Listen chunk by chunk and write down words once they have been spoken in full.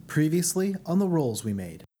Previously on the rolls we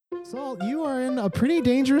made. Salt, you are in a pretty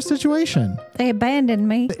dangerous situation. They abandoned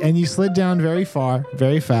me. And you slid down very far,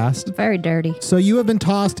 very fast. Very dirty. So you have been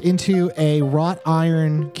tossed into a wrought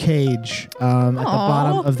iron cage at the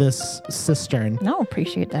bottom of this cistern. No,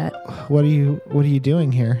 appreciate that. What are you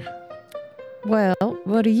doing here? Well,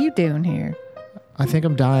 what are you doing here? I think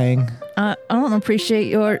I'm dying. I don't appreciate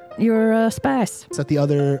your spice. It's at the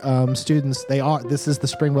other students. This is the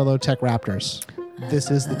Spring Willow Tech Raptors.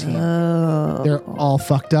 This is the team. Oh. They're all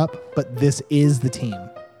fucked up, but this is the team.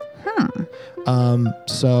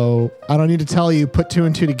 So I don't need to tell you, put two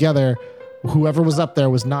and two together. Whoever was up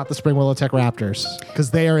there was not the Spring Willow Tech Raptors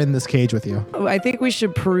because they are in this cage with you. I think we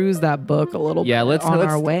should peruse that book a little bit on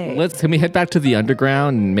our way. Can we head back to the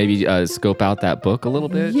underground and maybe scope out that book a little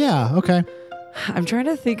bit? Yeah, okay. I'm trying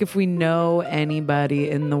to think if we know anybody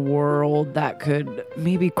in the world that could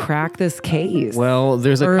maybe crack this case. Well,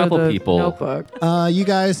 there's a couple people. Notebook. You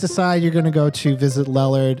guys decide you're going to go to visit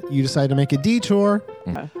Lellard. You decide to make a detour,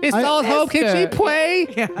 It's all hope. Can she play?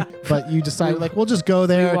 Yeah. but you decide, we'll just go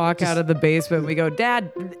there. We walk out of the basement. We go, Dad,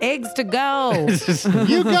 eggs to go.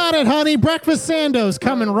 You got it, honey. Breakfast Sando's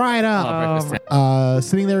coming right up.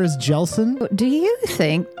 Sitting there is Jelson. Do you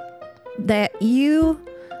think that you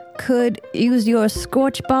could use your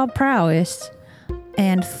scorch ball prowess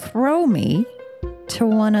and throw me to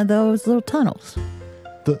one of those little tunnels?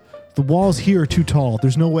 The walls here are too tall.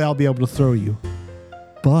 There's no way I'll be able to throw you.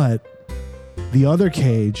 But the other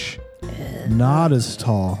cage, not as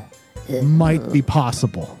tall, might be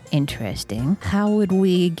possible. Interesting. How would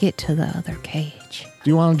we get to the other cage? Do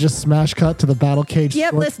you want to just smash cut to the battle cage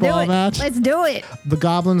Yep, let's do ball it. match? Let's do it. The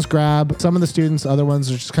goblins grab some of the students, other ones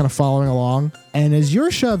are just kind of following along. And as you're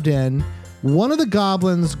shoved in, one of the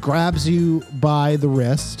goblins grabs you by the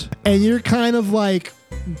wrist, and you're kind of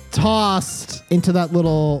tossed into that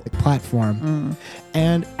little platform.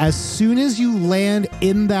 And as soon as you land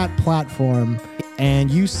in that platform, and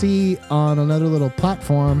you see on another little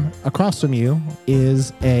platform across from you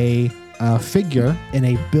is a figure in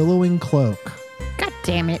a billowing cloak. God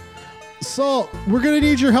damn it. So we're gonna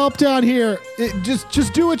need your help down here.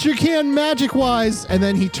 Just do what you can magic-wise. And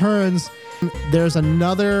then he turns. There's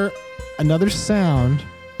another sound.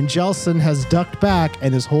 And Jelson has ducked back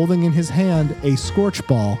and is holding in his hand a scorch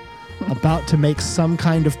ball, about to make some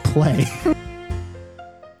kind of play.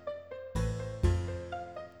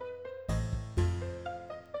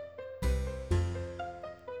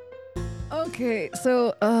 Okay,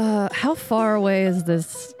 so how far away is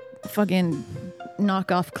this fucking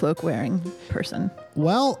knockoff cloak wearing person?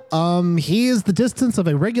 Well, he is the distance of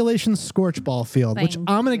a regulation scorch ball field, which Thank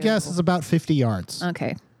I'm gonna you. guess is about 50 yards.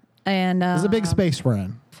 Okay. And There's a big space we're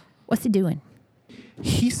in. what's he doing?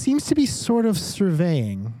 He seems to be sort of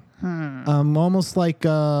surveying. Almost like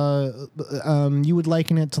you would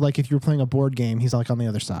liken it to if you were playing a board game, he's on the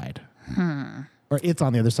other side. Or it's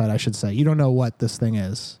on the other side, I should say. You don't know what this thing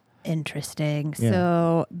is. Interesting. Yeah.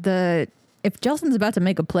 So if Jelson's about to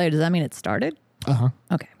make a play, does that mean it started? Uh-huh.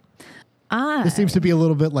 Okay. This seems to be a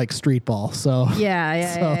little bit like street ball, so...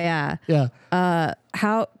 Yeah.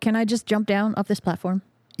 How can I just jump down off this platform?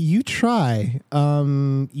 You try.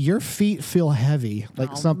 Your feet feel heavy,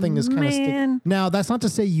 something is kind of man. Now, that's not to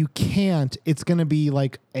say you can't. It's going to be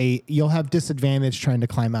you'll have disadvantage trying to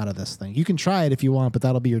climb out of this thing. You can try it if you want, but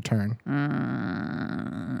that'll be your turn.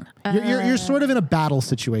 You're sort of in a battle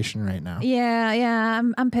situation right now. Yeah.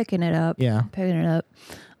 I'm picking it up. Yeah. Picking it up.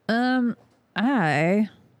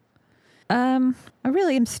 I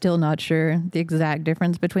really am still not sure the exact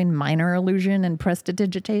difference between minor illusion and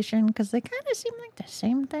prestidigitation because they kind of seem like the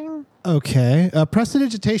same thing. Okay.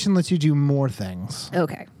 Prestidigitation lets you do more things.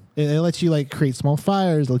 Okay. It lets you create small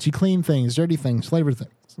fires, lets you clean things, dirty things, flavor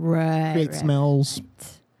things, Right. create smells.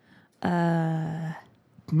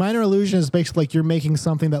 Minor illusion is basically you're making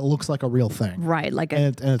something that looks like a real thing. Right. Like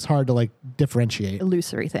And it's hard to differentiate.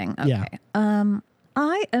 illusory thing. Okay. Yeah.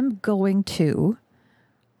 I am going to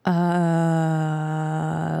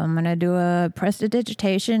I'm gonna do a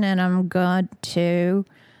prestidigitation and I'm going to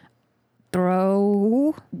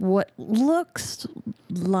throw what looks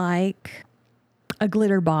like a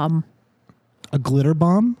glitter bomb. A glitter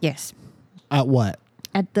bomb? Yes. At what?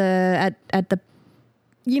 At the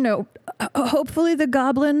hopefully the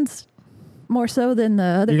goblins more so than the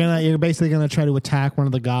other. You're basically gonna try to attack one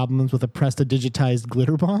of the goblins with a prestidigitized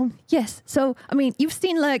glitter bomb? Yes. So I mean you've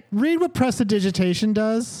seen Read what prestidigitation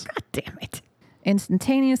does. God damn it.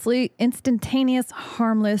 Instantaneous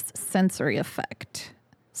harmless sensory effect.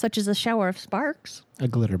 Such as a shower of sparks. A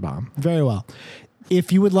glitter bomb. Very well.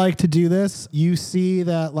 If you would like to do this, you see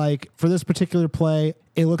that for this particular play,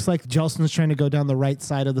 It looks like Jelson's trying to go down the right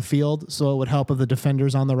side of the field, so it would help if the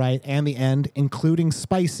defenders on the right and the end, including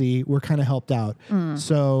Spicy, were kind of helped out.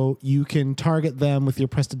 So you can target them with your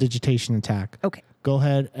prestidigitation attack. Okay. Go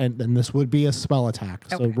ahead, and this would be a spell attack.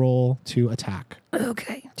 So Okay. roll to attack.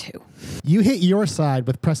 Okay. 2. You hit your side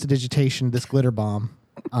with prestidigitation, this glitter bomb.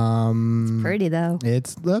 Pretty though.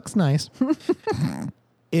 It looks nice.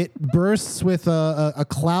 It bursts with a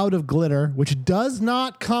cloud of glitter, which does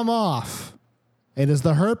not come off. It is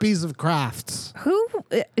the herpes of crafts. Who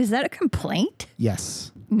is that a complaint?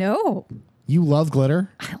 Yes. No. You love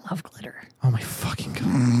glitter? I love glitter. Oh my fucking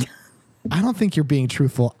God. I don't think you're being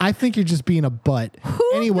truthful. I think you're just being a butt. Who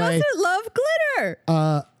Anyway, doesn't love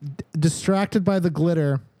glitter? distracted by the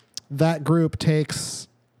glitter, that group takes,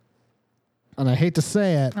 and I hate to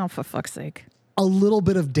say it, Oh, for fuck's sake. a little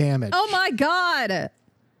bit of damage. Oh my God.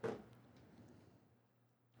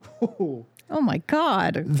 Oh my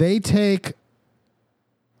God. They take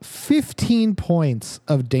 15 points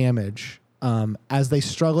of damage as they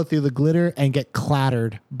struggle through the glitter and get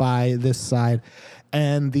clattered by this side.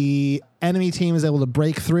 And the enemy team is able to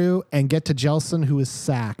break through and get to Jelson, who is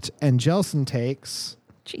sacked. And Jelson takes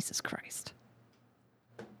Jesus Christ.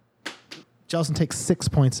 6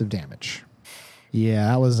 points of damage. Yeah,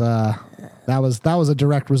 that was a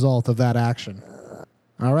direct result of that action.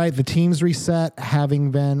 All right, the team's reset,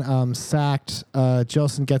 having been sacked.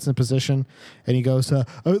 Jelson gets in position, and he goes, "It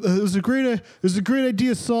was a great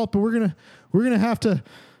idea, Salt, but we're gonna have to.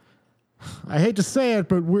 I hate to say it,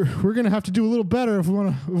 but we're gonna have to do a little better if we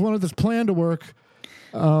want this plan to work."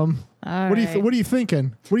 What are you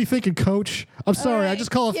thinking? What are you thinking, Coach? I'm sorry, I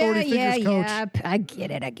just call authority figures, Coach. Yeah, I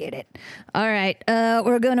get it. All right,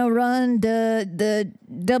 we're gonna run the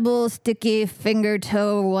double sticky finger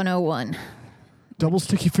toe 101. Double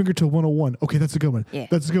sticky finger toe 101. Okay, that's a good one. Yeah.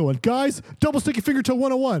 That's a good one. Guys, double sticky finger toe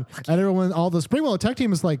 101. And everyone, all the Springwell attack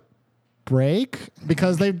team is like, break?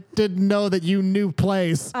 Because they didn't know that you knew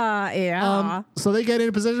plays. Yeah. So they get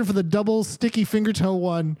in position for the double sticky finger toe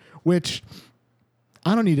one, which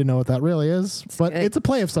I don't need to know what that really is, but good. it's a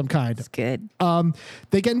play of some kind. It's good.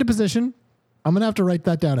 They get into position. I'm going to have to write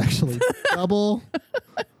that down, actually. Double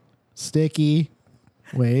sticky.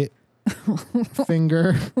 Wait.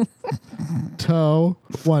 Finger, toe,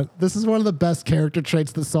 one. This is one of the best character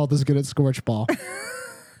traits that Salt is good at Scorch Ball.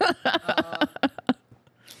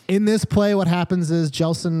 In this play, what happens is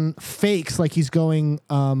Jelson fakes like he's going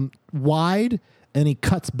wide, and he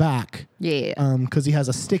cuts back. Yeah. Because he has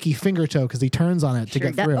a sticky finger toe because he turns on it to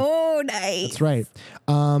get through. Oh, nice. That's right.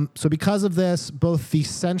 So because of this, both the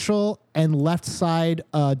central and left side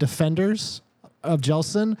defenders of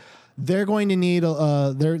Jelson, they're going to need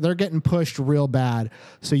they're getting pushed real bad.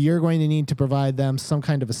 So you're going to need to provide them some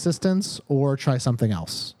kind of assistance or try something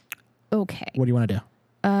else. Okay. What do you want to do?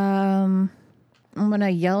 I'm gonna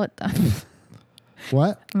yell at them.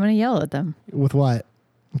 What? I'm gonna yell at them. With what?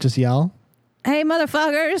 Just yell? Hey,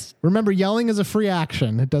 motherfuckers! Remember, yelling is a free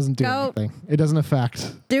action. It doesn't do Go. anything. It doesn't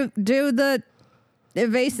affect. Do the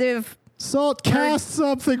evasive. Salt, cast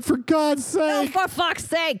something for God's Oh, sake. for fuck's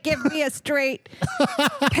sake! Give me a straight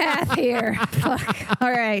path here. Fuck.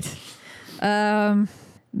 All right.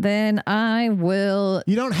 Then I will.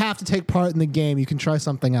 You don't have to take part in the game. You can try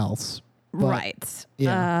something else. But- Right.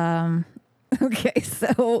 Yeah. Okay.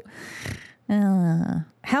 So,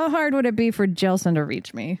 how hard would it be for Jelson to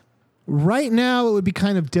reach me? Right now, it would be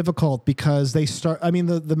kind of difficult because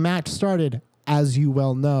the match started, as you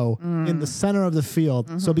well know, in the center of the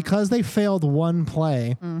field. So because they failed one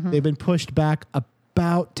play, they've been pushed back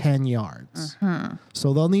about 10 yards.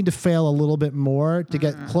 So they'll need to fail a little bit more to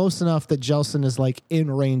get close enough that Jelson is like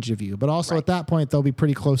in range of you. But also at that point, they'll be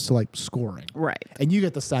pretty close to like scoring. Right. And you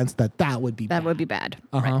get the sense that that would be That bad. would be bad.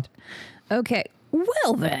 Uh-huh. Right. Okay.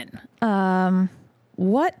 Well then,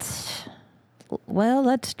 what? Well,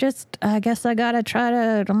 let's just. I guess I'm gonna try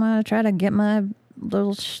to get my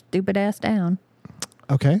little stupid ass down.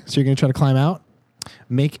 Okay, so you're going to try to climb out.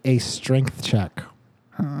 Make a strength check.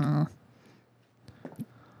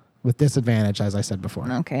 With disadvantage, as I said before.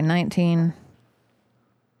 Okay, 19,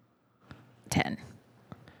 10.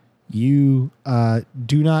 You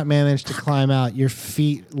do not manage to climb out. Your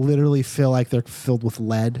feet literally feel like they're filled with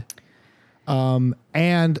lead.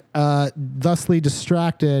 And thusly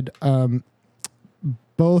distracted,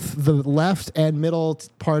 both the left and middle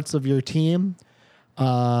parts of your team,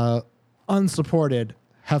 unsupported,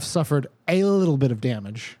 have suffered a little bit of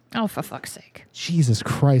damage. Oh, for fuck's sake! Jesus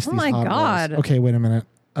Christ. Oh these my hobos. God. Okay, wait a minute.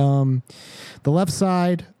 The left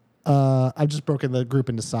side, I've just broken the group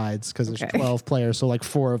into sides because there's Okay. 12 players, so like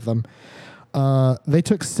 4 of them. They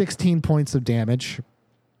took 16 points of damage.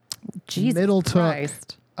 Jesus Middle took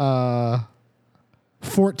Christ!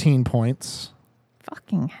 14 points.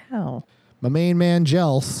 Fucking hell. My main man,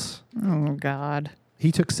 Jels, Oh, God.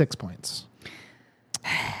 he took 6 points.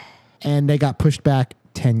 And they got pushed back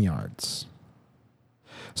 10 yards.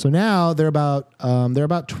 So now they're about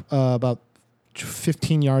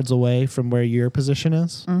 15 yards away from where your position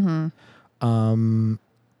is.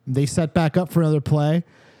 They set back up for another play,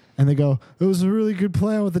 and they go, "It was a really good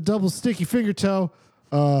plan with the double sticky finger toe.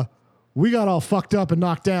 We got all fucked up and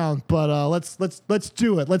knocked down, but let's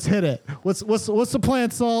do it. Let's hit it. What's the plan,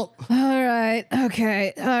 Salt?" All right.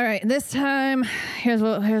 Okay. All right. This time, here's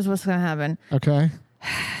what's gonna happen. Okay.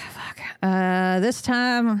 This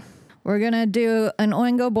time we're gonna do an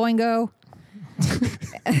oingo boingo.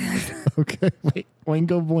 Okay. Wait.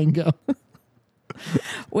 Oingo boingo.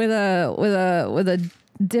 with a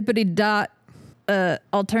dippity dot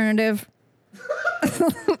alternative.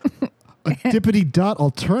 A dippity dot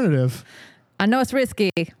alternative. I know it's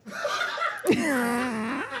risky.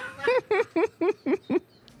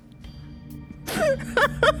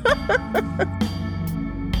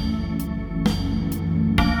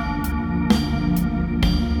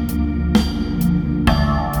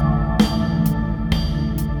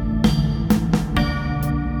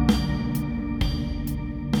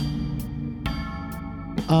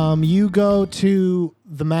 You go to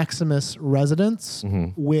the Maximus residence,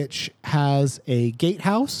 which has a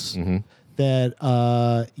gatehouse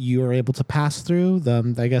that you are able to pass through.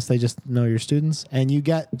 I guess they just know your students. And you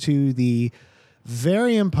get to the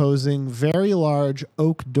very imposing, very large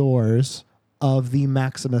oak doors of the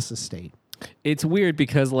Maximus estate. It's weird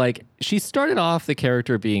because like she started off the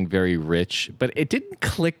character being very rich, but it didn't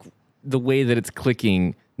click the way that it's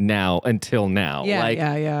clicking now until now. Yeah, like,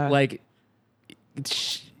 yeah. Like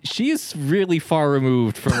she is really far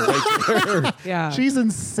removed from like her. Yeah. She's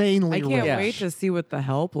insanely I can't rich. wait to see what the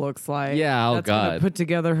help looks like. Yeah, oh That's gonna God. put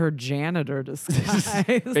together her janitor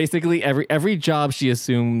disguise. Basically, every job she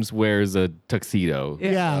assumes wears a tuxedo.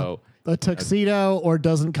 Yeah. So, A tuxedo or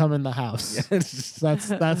doesn't come in the house. That's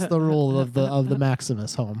the rule of the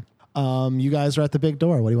Maximus home. You guys are at the big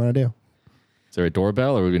door. What do you want to do? is there a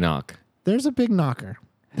doorbell or we knock? There's a big knocker.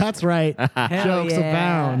 That's right. Jokes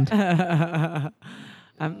yeah. abound.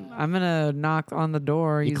 I'm gonna knock on the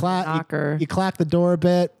door. Use the knocker. You clack the door a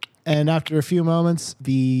bit, and after a few moments,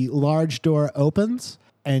 the large door opens,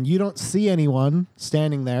 and you don't see anyone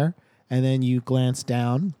standing there. And then you glance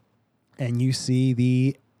down, and you see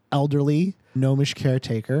the elderly gnomish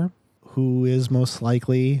caretaker, who is most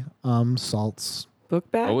likely Salt's. Book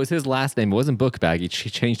bag. What was his last name? It wasn't Bookbag. She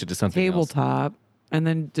changed it to something else. Tabletop. And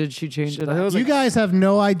then did she change it? I thought it was You like- guys have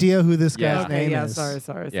no idea who this Yeah. guy's Okay, name yeah, is.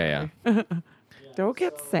 sorry. Yeah. Don't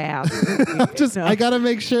get sad. I gotta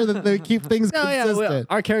make sure that they keep things No, yeah. consistent.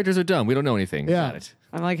 Our characters are dumb. We don't know anything Yeah. about it.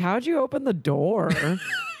 I'm like, how'd you open the door?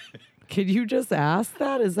 Can you just ask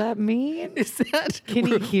that? Is that mean? Is that? Can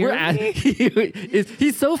he hear me?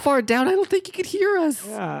 He's so far down. I don't think he could hear us.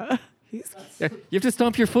 Yeah. He's Yeah, you have to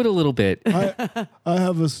stomp your foot a little bit. I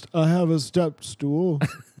have a step stool.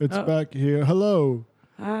 It's back here. Hello.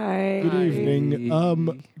 hi. Good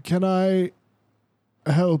evening. Can I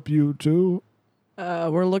help you too?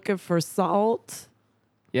 We're looking for Salt.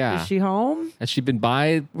 Yeah. Is she home? Has she been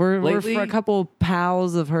by We're lately? for a couple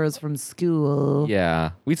pals of hers from school.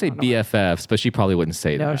 Yeah. We'd say BFFs, but she probably wouldn't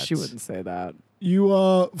say that. No, she wouldn't say that. You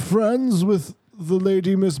are friends with the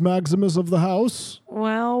lady Miss Maximus of the house?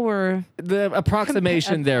 Well, we're The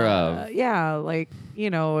approximation thereof. yeah, like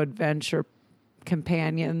adventure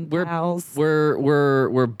companion pals.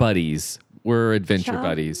 We're buddies. We're adventure Chums?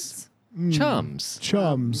 buddies. Chums.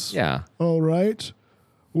 Chums. Yeah. All right.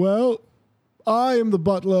 Well, I am the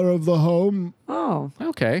butler of the home. Oh,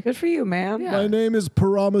 Okay. good for you, man. Yeah. My name is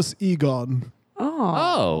Paramus Egon. Oh,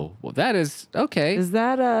 Oh, well, that is okay. is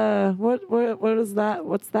that what is that?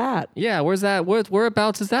 What's that? Yeah. Where's that?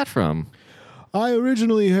 Whereabouts is that from? I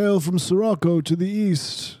originally hail from Sirocco to the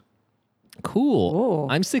east. Cool.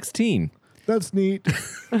 Oh. I'm 16. That's neat.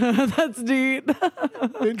 That's neat.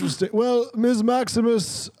 Interesting. Well, Ms.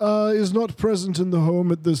 Maximus is not present in the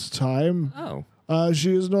home at this time. Oh.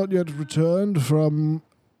 She has not yet returned from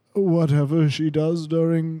whatever she does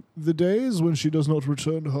during the days when she does not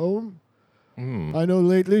return home. I know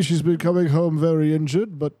lately she's been coming home very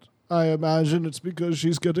injured, but I imagine it's because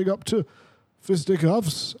she's getting up to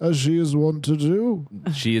fisticuffs, as she is wont to do.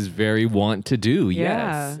 She is very want to do.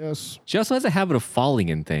 Yeah. Yes. Yes. She also has a habit of falling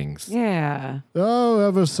in things. Yeah. Oh,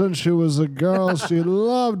 ever since she was a girl, she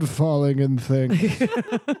loved falling in things.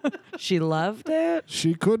 She loved it.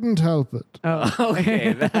 She couldn't help it. Oh,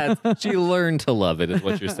 Okay, she learned to love it, is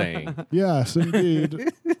what you're saying. Yes,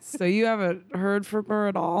 indeed. so you haven't heard from her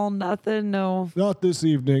at all? Nothing? No. Not this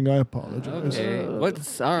evening, I apologize. Okay,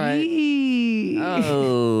 what's all right? Eee.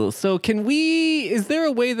 Oh, so is there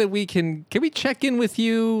a way that can we check in with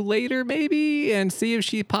you later maybe and see if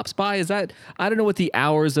she pops by? I don't know what the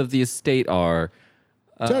hours of the estate are.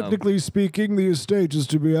 Technically speaking, the estate is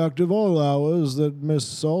to be active all hours that Miss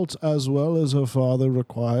Salt as well as her father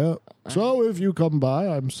require. So if you come by,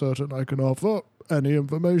 I'm certain I can offer any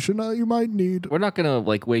information you might need. We're not gonna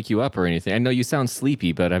wake you up or anything. I know you sound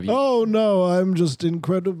sleepy, but have you? Oh no, I'm just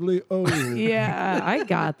incredibly old. Yeah, I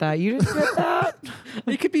got that. You didn't get that?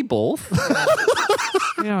 It could be both.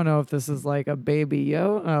 I don't know if this is like a baby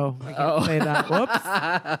yo. Oh, I can't say that.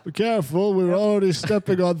 Whoops. Be careful, we're already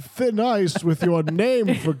stepping on thin ice with your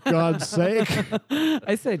name, for God's sake.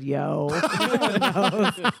 I said yo. No one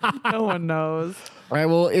knows. No one knows. All right.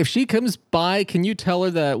 Well, if she comes by, can you tell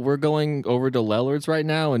her that we're going over to Lellard's right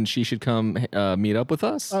now, and she should come meet up with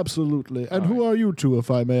us? Absolutely. And who are you two,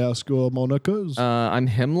 if I may ask your monikers? I'm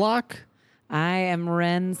Hemlock. I am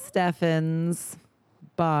Ren Steffens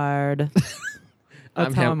Bard. That's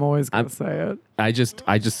I'm how I'm always going I'm- to say it.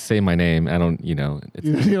 I just say my name. I don't. It's, you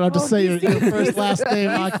don't have to Oh, say your he's- first, last name,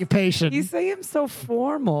 occupation. You say him so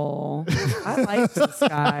formal. I like this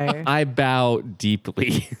guy. I bow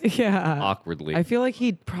deeply, Yeah. awkwardly. I feel like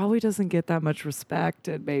he probably doesn't get that much respect,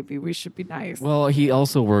 and maybe we should be nice. Well, he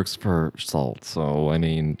also works for Salt, so I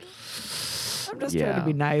mean, I'm just trying yeah. to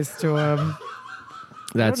be nice to him.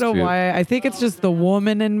 that's I don't know true. why. I think it's just the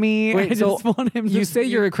woman in me. Wait, I so just want him to you say be-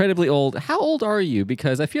 you're incredibly old. How old are you?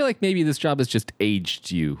 Because I feel like maybe this job has just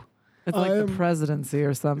aged you. It's like the I'm- presidency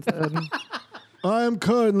or something. I am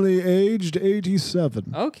currently aged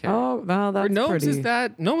 87. Okay. Oh, well, that's For gnomes,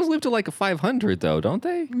 pretty. gnomes live to like a 500 though, don't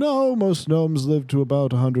they? No, most gnomes live to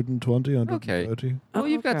about 120, 130. Well,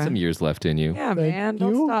 you've got okay. some years left in you. Yeah, Thank man.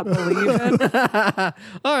 Don't you. stop believing.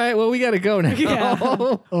 All right. Well, we got to go now. Yeah.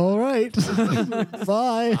 All right.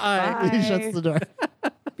 Bye. Bye. He shuts the door.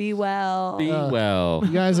 Be well. Be well.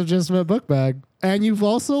 You guys have just met Bookbag. And you've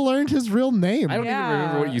also learned his real name. I don't even Yeah.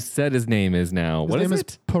 remember what you said his name is now. His What name is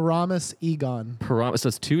is it? Paramus Egon. So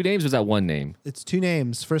it's two names or is that one name? It's two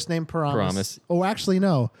names. First name Paramus. Paramus. Oh, actually,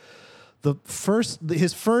 no.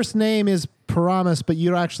 His first name is Paramus, but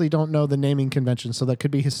you actually don't know the naming convention. So that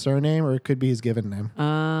could be his surname or it could be his given name.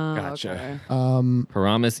 Gotcha. Okay.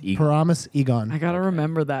 Paramus Eagle. Paramus Egon. I gotta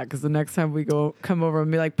remember that because the next time we come over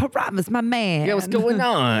and be like, Paramus, my man. Yeah, what's going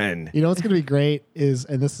on? You know what's going to be great is,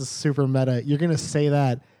 and this is super meta, you're going to say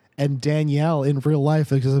that, and Danielle in real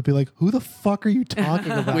life is going to be like, who the fuck are you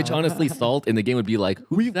talking about? Which honestly, Salt in the game would be like,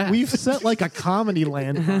 who's that? We've set like a comedy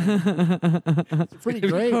landmark. It's pretty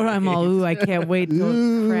great. I'm all, ooh, I can't wait to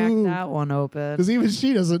Ooh. crack that one open. Because even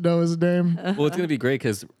she doesn't know his name. Well, it's gonna be great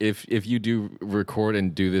because if you do record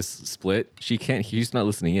and do this split, she can't. She's not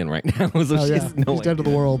listening in right now, so Oh, she yeah. has no He's dead to the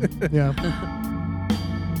idea. world. Yeah.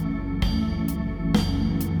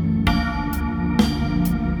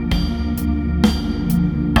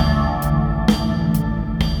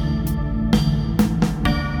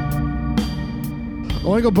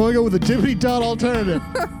 Oingo Boingo with a Dippity Dot alternative.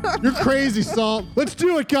 You're crazy, Salt. Let's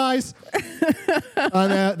do it, guys.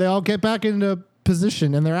 And they all get back into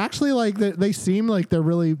position, and they're actually like they seem like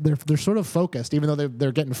they're sort of focused, even though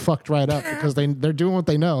they're getting fucked right up because they're doing what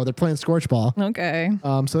they know. They're playing scorch ball. Okay.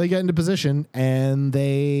 So they get into position and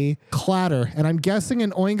they clatter. And I'm guessing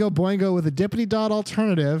an Oingo Boingo with a Dippity Dot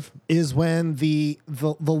alternative is when the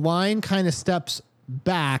line kind of steps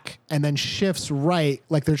back and then shifts right,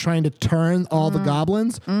 like they're trying to turn all the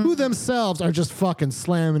goblins who themselves are just fucking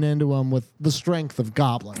slamming into them with the strength of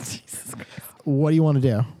goblins. What do you want to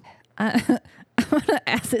do? I'm gonna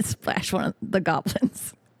acid splash one of the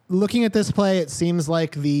goblins. Looking at this play, it seems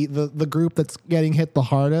like the group that's getting hit the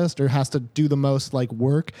hardest or has to do the most like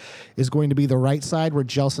work is going to be the right side where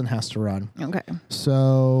Jelson has to run. Okay.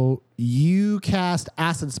 So you cast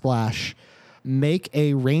Acid Splash. Make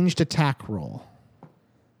a ranged attack roll.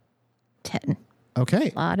 10.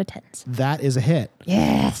 Okay. A lot of 10s. That is a hit.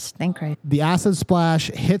 Yes. Thank you. The Acid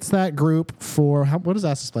Splash hits that group for, what does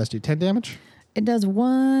Acid Splash do? 10 damage? It does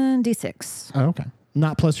 1d6. Oh, okay.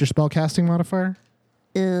 Not plus your spellcasting modifier?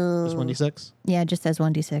 Just 1d6? Yeah, it just says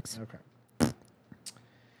 1d6. Okay.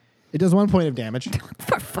 It does 1 point of damage.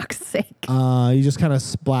 For fuck's sake. You just kind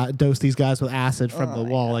of dose these guys with acid from the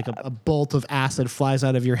wall. Like a bolt of acid flies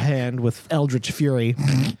out of your hand with eldritch fury.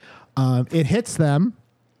 It hits them,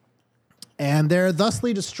 and they're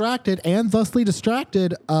thusly distracted.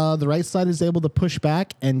 The right side is able to push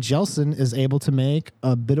back, and Jelson is able to make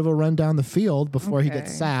a bit of a run down the field before he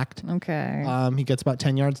gets sacked. Okay. He gets about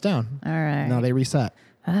 10 yards down. All right. Now they reset.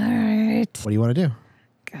 All right. What do you want to do?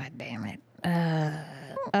 God damn it.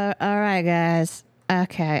 All right, guys.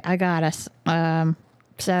 Okay, I got us.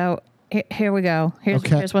 So here we go.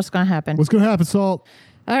 Here's what's going to happen. What's going to happen, Salt?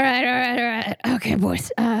 All right. Okay,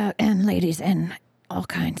 boys and ladies and all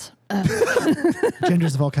kinds.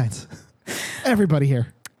 Genders of all kinds. Everybody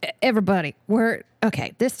here. Everybody,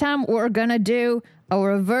 this time we're going to do a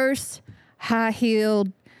reverse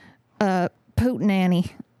high-heeled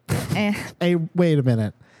pootenanny. Wait a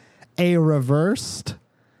minute. A reversed,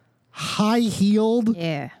 high-heeled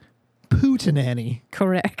Yeah, pootenanny.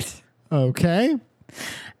 correct. Okay.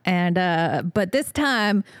 And but this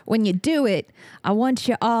time when you do it, I want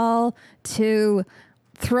you all to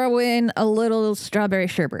throw in a little strawberry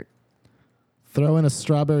sherbet. Throw in a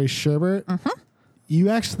strawberry sherbet. You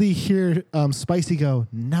actually hear Spicy go,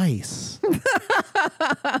 nice.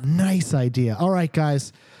 Nice idea. All right,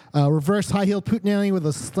 guys. Reverse high-heeled pootenanny with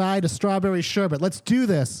a slide of strawberry sherbet. Let's do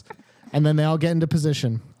this. And then they all get into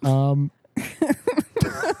position. The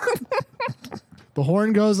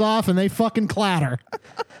horn goes off and they fucking clatter.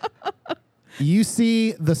 You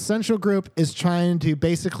see the central group is trying to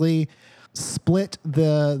basically split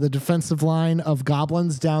the defensive line of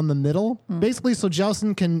goblins down the middle. Basically, so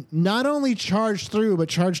Jelson can not only charge through, but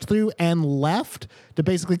charge through and left to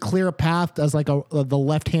basically clear a path as like the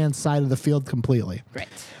left-hand side of the field completely. Right.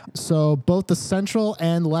 So both the central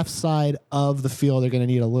and left side of the field are going to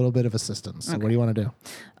need a little bit of assistance. So what do you want to do?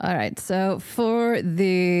 All right. So for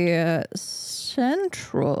the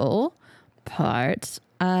central part,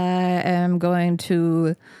 I am going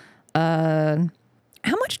to.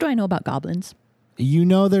 How much do I know about goblins? You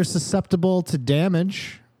know they're susceptible to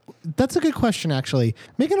damage. That's a good question, actually.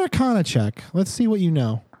 Make an Arcana check. Let's see what you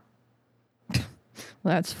know. Well,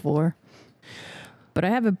 that's 4. But I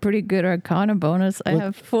have a pretty good Arcana bonus. I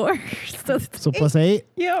have 4. So plus 8?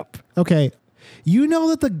 Yep. Okay. You know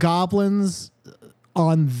that the goblins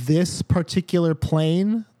on this particular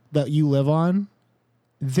plane that you live on,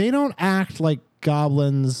 they don't act like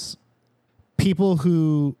goblins, people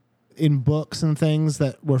who in books and things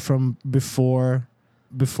that were from before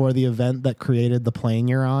the event that created the plane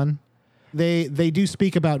you're on. They do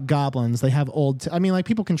speak about goblins. They have like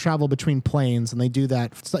people can travel between planes and they do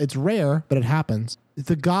that. It's rare, but it happens.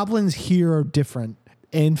 The goblins here are different.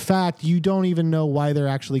 In fact, you don't even know why they're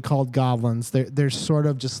actually called goblins. They're sort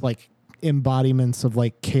of just like embodiments of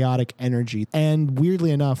like chaotic energy. And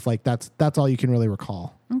weirdly enough, like that's all you can really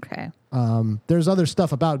recall. Okay. There's other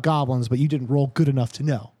stuff about goblins, but you didn't roll good enough to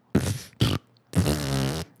know.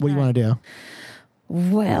 What do you want to do?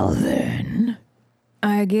 Well, then,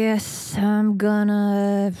 I guess I'm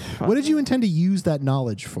gonna. What did you intend to use that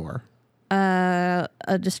knowledge for? A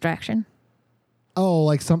distraction. Oh,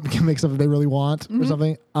 like something can make something they really want or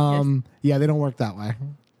something? Yeah, they don't work that way.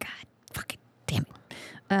 God fucking damn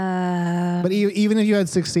it. But even if you had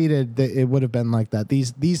succeeded, it would have been like that.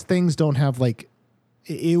 These things don't have like.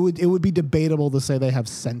 It would be debatable to say they have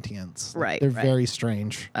sentience. Right. They're very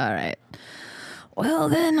strange. All right. Well,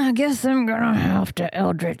 then I guess I'm gonna have to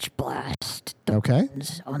Eldritch Blast the Okay.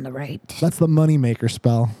 ones on the right. That's the moneymaker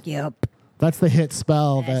spell. Yep. That's the hit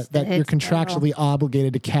spell That's that the you're hit spell. contractually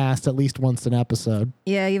obligated to cast at least once an episode.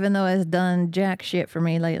 Yeah, even though it's done jack shit for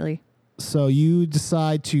me lately. So you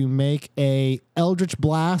decide to make a Eldritch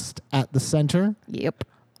Blast at the center. Yep.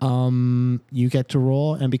 You get to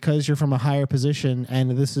roll, and because you're from a higher position,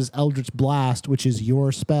 and this is Eldritch Blast, which is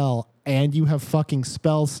your spell, and you have fucking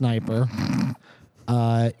Spell Sniper,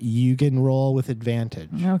 you can roll with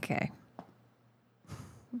advantage. Okay.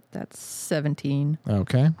 That's 17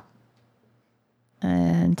 Okay.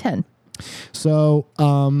 and 10. So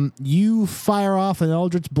you fire off an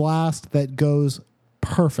Eldritch Blast that goes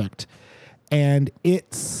perfect. And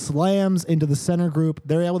it slams into the center group.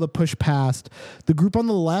 They're able to push past. The group on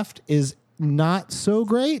the left is not so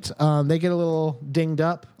great. They get a little dinged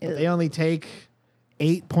up. But they only take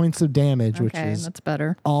 8 points of damage, which Okay, is that's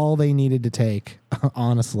better. all they needed to take,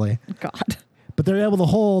 honestly. God. But they're able to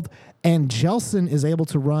hold, and Jelson is able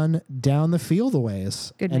to run down the field a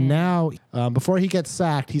ways. Good and man. now, before he gets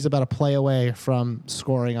sacked, he's about a play away from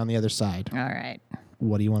scoring on the other side. All right.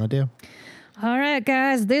 What do you want to do? All right,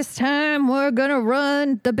 guys. This time we're going to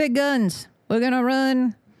run the big guns. We're going to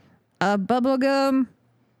run a bubblegum,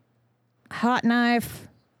 hot knife,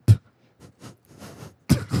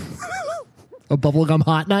 A bubblegum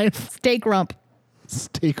hot knife? Steak rump.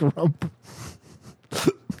 Steak rump.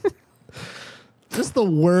 Just the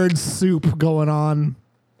word soup going on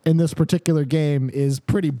in this particular game is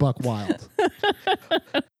pretty buck wild.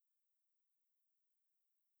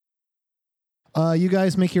 You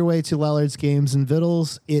guys make your way to Lellard's Games and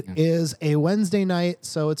Vittles. It is a Wednesday night,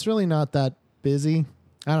 so it's really not that busy.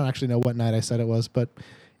 I don't actually know what night I said it was, but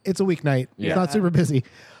it's a weeknight. Yeah. It's not super busy.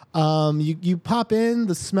 You pop in,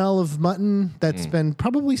 the smell of mutton that's been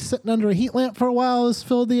probably sitting under a heat lamp for a while has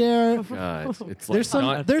filled the air. God, it's like There's some-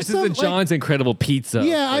 John, there's this is some, the like- John's Incredible Pizza.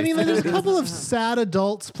 Yeah, I place. mean, there's a couple of sad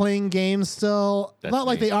adults playing games still. That's Not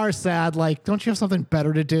like me. they are sad. Like, don't you have something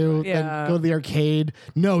better to do Yeah. than go to the arcade?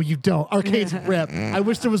 No, you don't. Arcades rip. I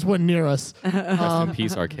wish there was one near us. Rest in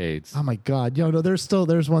peace arcades. Oh my God. No, there's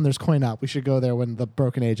one. There's Coin Op. We should go there when the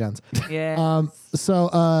Broken Age ends. Yeah.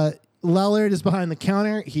 So Lellard is behind the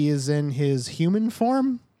counter. He is in his human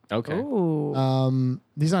form. Okay. Ooh.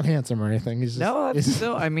 He's not handsome or anything. He's just, no, that's he's-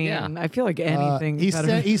 still. I mean, Yeah. I feel like anything.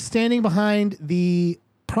 he's standing behind the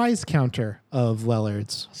prize counter of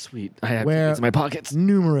Lellard's. Sweet. I have Where- tickets in my pockets.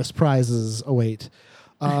 Numerous prizes await.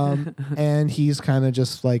 And he's kind of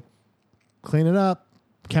just like cleaning up,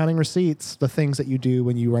 counting receipts, the things that you do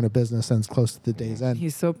when you run a business and it's close to the day's end.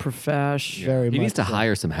 He's so profesh. Very He needs much to so.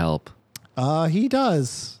 hire some help. He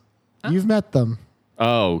does. You've met them.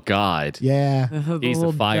 Oh God. Yeah. The Needs to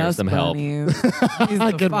little fire dust some help. bunny. Needs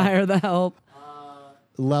to Good one. fire the help.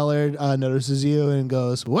 Lellard notices you and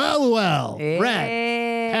goes, well,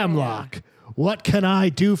 Red, Hemlock, what can I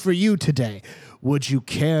do for you today? Would you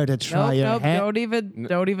care to try your Nope. hand?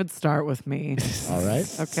 Don't even start with me. All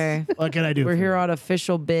right. Okay. What can I do We're for here you? on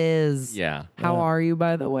official biz. Yeah. How are you,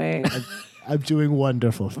 by the way? I'm doing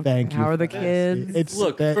wonderful. Thank you. How are the kids? It's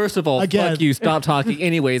Look, that- first of all, again, fuck you. Stop talking.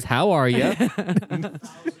 Anyways, how are you?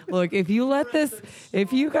 Look, if you let this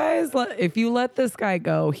guy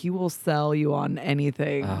go, he will sell you on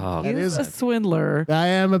anything. Oh. He's That is- a swindler. I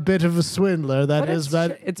am a bit of a swindler. That But is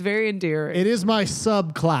that. it's very endearing. It is my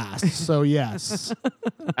subclass. So yes,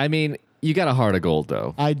 I mean, you got a heart of gold,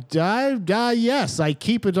 though. yes, I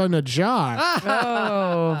keep it in a jar.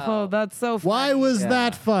 oh, that's so funny. Why was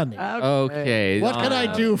that funny? Okay. What can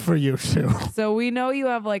I do for you two? So we know you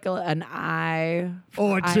have like an eye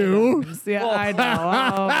Or two? items. Yeah, I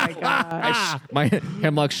know. Oh my god. My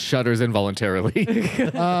Hemlock shudders involuntarily.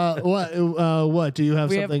 What? Do you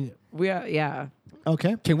have something? Yeah.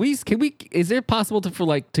 Okay. Can we? Is it possible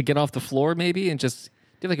to get off the floor maybe and just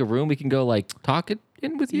get like a room we can go like talk it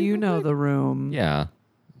in with you? You know the room Yeah.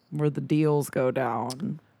 where the deals go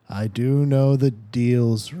down. I do know the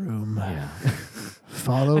deals room. Yeah.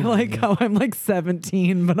 Follow I like me. how I'm like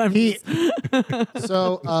 17, but I'm He,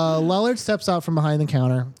 so Lellard steps out from behind the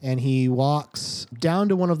counter and he walks down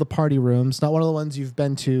to one of the party rooms, not one of the ones you've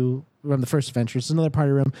been to from the first adventure. It's another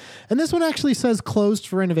party room. And this one actually says closed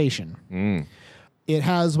for renovation. It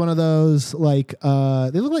has one of those like,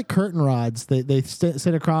 they look like curtain rods. They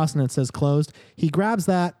sit across and it says closed. He grabs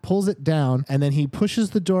that, pulls it down, and then he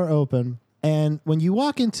pushes the door open. And when you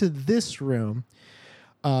walk into this room,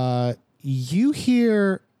 you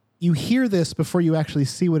hear this before you actually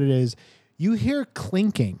see what it is. You hear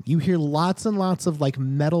clinking. You hear lots and lots of like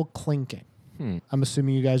metal clinking. I'm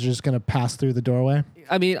assuming you guys are just going to pass through the doorway.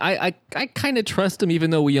 I mean, I kind of trust him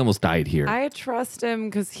even though we almost died here. I trust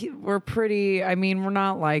him because we're pretty. I mean, we're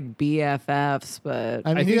not like BFFs, but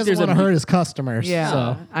I mean, he think doesn't there's want to a- hurt his customers. yeah,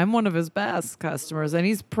 So. I'm one of his best customers, and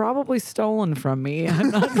he's probably stolen from me.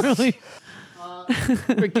 I'm not really.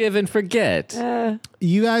 Forgive and forget.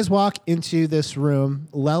 You guys walk into this room.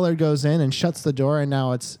 Lellard goes in and shuts the door, and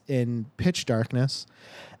now it's in pitch darkness.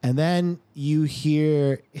 And then you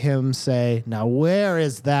hear him say, "Now where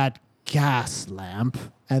is that gas lamp?"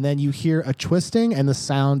 And then you hear a twisting and the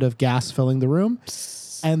sound of gas filling the room.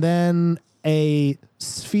 And then a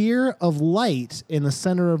sphere of light in the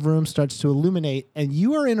center of the room starts to illuminate, and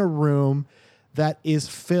you are in a room that is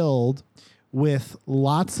filled with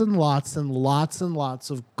lots and lots and lots and lots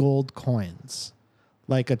of gold coins,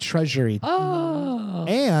 like a treasury.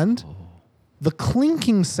 And the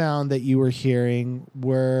clinking sound that you were hearing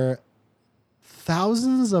were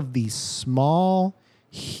thousands of these small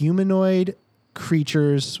humanoid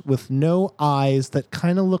creatures with no eyes that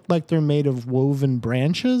kind of look like they're made of woven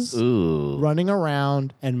branches Ooh. running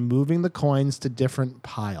around and moving the coins to different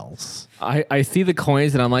piles. I see the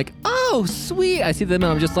coins and I'm like, oh, sweet. I see them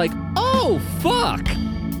and I'm just like, oh, fuck.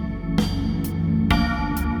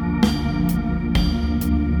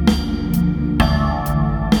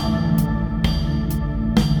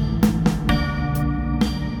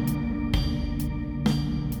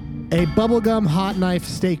 A bubblegum hot knife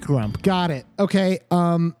steak rump. Got it. Okay.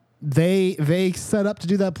 They set up to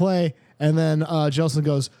do that play, and then Jelson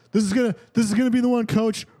goes, "This is gonna be the one,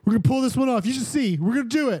 Coach. We're gonna pull this one off. You should see. We're gonna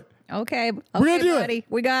do it. Okay. We're gonna do buddy. it.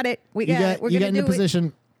 We got it. We got it. We're you gonna get into do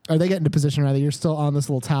position. Or they get into position rather. You're still on this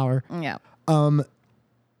little tower. it. Yeah.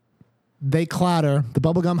 They clatter the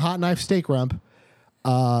bubblegum hot knife steak rump.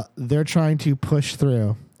 They're trying to push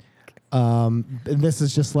through. And this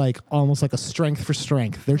is just like almost like a strength for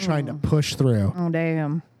strength. They're trying to push through. Oh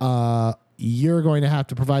damn. You're going to have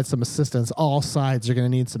to provide some assistance. All sides are going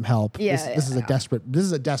to need some help. Yeah, This is a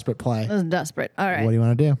desperate play. This is desperate. All right. What do you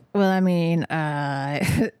want to do? Well, I mean,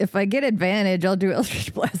 if I get advantage, I'll do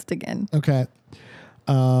Eldritch Blast again. Okay.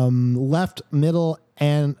 Left, middle,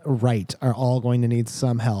 and right are all going to need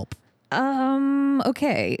some help.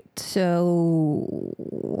 Okay.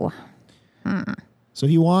 So. So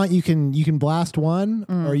if you want, you can blast one,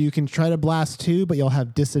 or you can try to blast two, but you'll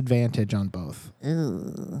have disadvantage on both.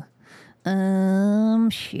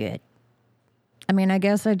 Shit. I mean, I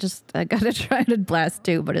guess I gotta try to blast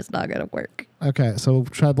two, but it's not gonna work. Okay, so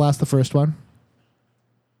try to blast the first one.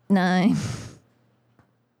 9.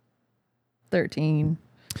 13.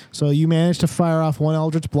 So you manage to fire off one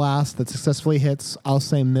Eldritch Blast that successfully hits, I'll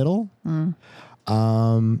say middle. You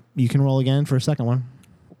can roll again for a second one.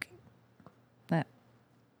 Okay. That.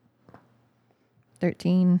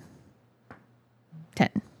 13. 10.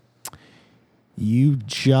 You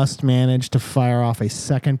just managed to fire off a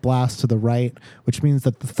second blast to the right, which means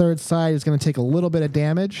that the third side is going to take a little bit of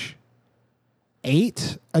damage.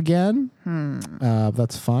 8 again.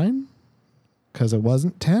 That's fine, because it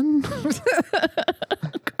wasn't 10.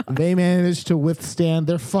 They managed to withstand.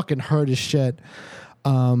 They're fucking hurt as shit.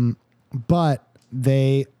 But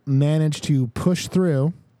they managed to push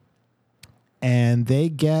through, and they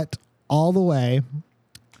get all the way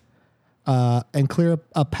and clear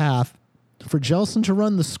a path for Jelson to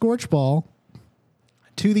run the Scorch Ball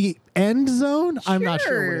to the end zone. I'm not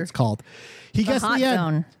sure what Sure. it's called. He gets to hot the end.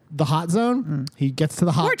 zone. The hot zone? He gets to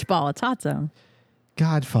the hot. Scorch Ball. It's hot zone.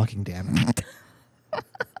 God fucking damn it.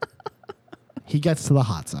 He gets to the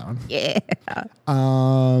hot zone. Yeah.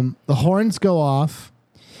 The horns go off,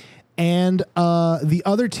 and the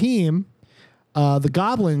other team, the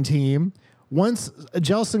Goblin team, once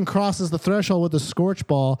Jelson crosses the threshold with the Scorch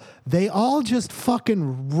Ball, they all just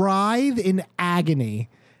fucking writhe in agony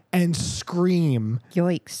and scream.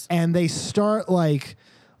 Yikes. And they start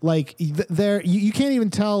they're you can't even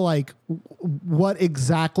tell like what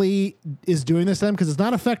exactly is doing this to them, because it's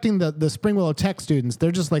not affecting the Spring Willow Tech students.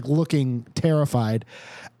 They're just like looking terrified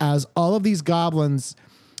as all of these goblins,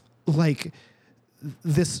 like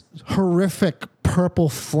this horrific purple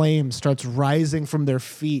flame starts rising from their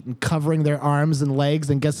feet and covering their arms and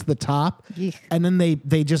legs and gets to the top. Yeesh. And then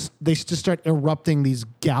they just start erupting these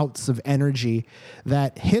gouts of energy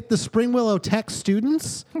that hit the Spring Willow Tech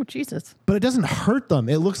students, Oh, Jesus. but it doesn't hurt them.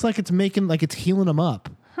 It looks like it's healing them up.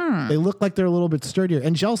 They look like they're a little bit sturdier.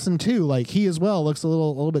 And Jelson too, like he as well looks a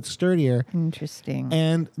little bit sturdier. Interesting.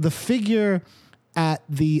 And the figure at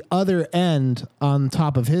the other end on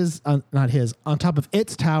top of on top of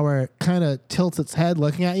its tower kind of tilts its head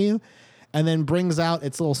looking at you, and then brings out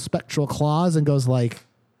its little spectral claws and goes like,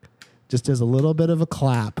 just does a little bit of a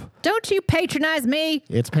clap. Don't you patronize me,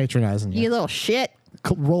 It's patronizing you you. little shit.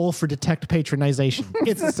 Roll for detect patronization.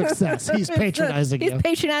 It's a success. He's patronizing He's you.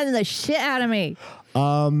 patronizing the shit out of me.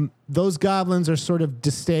 Those goblins are sort of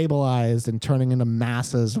destabilized and turning into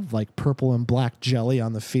masses of like purple and black jelly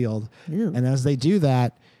on the field. Ew. And as they do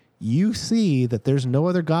that, you see that there's no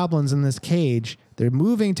other goblins in this cage. They're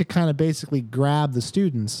moving to kind of basically grab the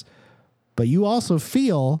students. But you also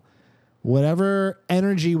feel whatever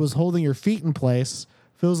energy was holding your feet in place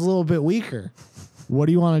feels a little bit weaker. What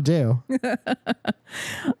do you want to do?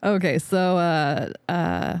 Okay, so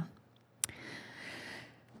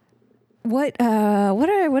what are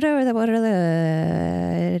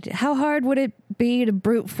the how hard would it be to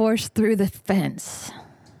brute force through the fence?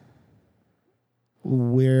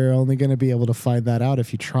 We're only going to be able to find that out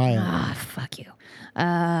if you try it. Ah, fuck you.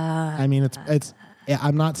 I mean, it's.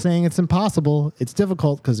 I'm not saying it's impossible. It's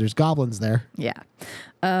difficult because there's goblins there. Yeah.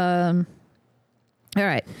 All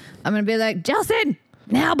right. I'm gonna be like, Jelson,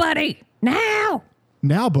 now, buddy, now,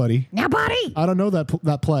 Now, buddy, buddy. I don't know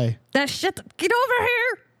that play. That shit. Get over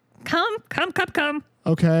here. Come.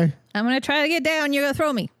 Okay. I'm gonna try to get down. You're gonna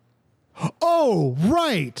throw me. Oh,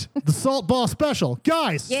 right. The salt ball special.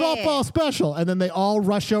 Guys, salt Yeah. ball special. And then they all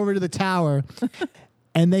rush over to the tower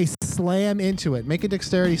and they slam into it. Make a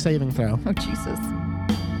dexterity saving throw. Oh, Jesus.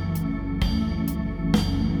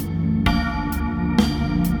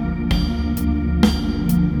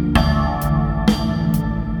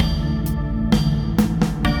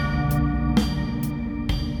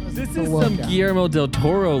 Guillermo del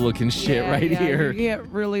Toro looking shit right yeah, here. You can't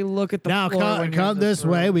really look at the Now floor when you're come in this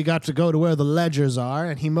way. room. We got to go to where the ledgers are,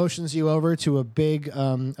 and he motions you over to a big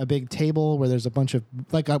table where there's a bunch of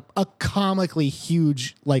like a comically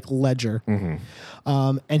huge like ledger, and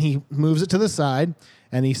he moves it to the side,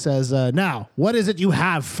 and he says, "Now, what is it you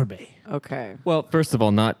have for me?" Okay. Well, first of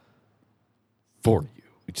all, not for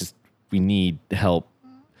you. We need help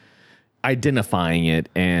identifying it,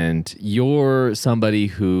 and you're somebody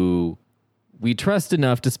who we trust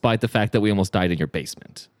enough despite the fact that we almost died in your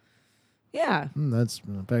basement. Yeah. That's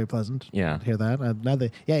very pleasant. Yeah. To hear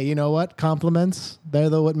that. Yeah, you know what? Compliments,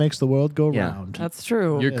 they're what makes the world go Yeah. round. That's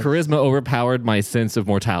true. Your charisma overpowered my sense of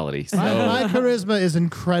mortality. So My charisma is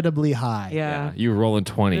incredibly high. yeah. you rolling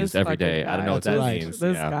 20s This every fucking day. I don't know what guy. that That's means.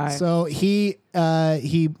 This yeah. guy. So he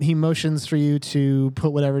motions for you to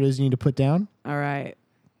put whatever it is you need to put down. All right.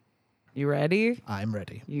 You ready? I'm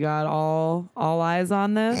ready. You got all eyes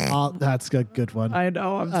on this? That's a good one. I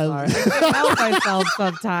know. I'm sorry. I help myself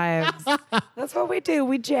sometimes. That's what we do.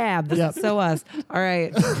 We jab. This Yep. is so us. All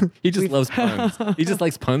right. He just loves puns. He just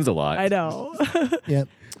likes puns a lot. I know. Yep.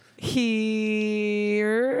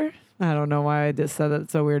 Here. I don't know why I just said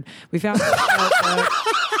that so weird. We found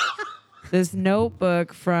this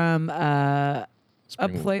notebook from a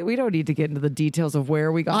place. We don't need to get into the details of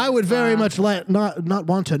where we got. I would it very from. much not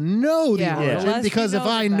want to know the Yeah. origin Unless because you if know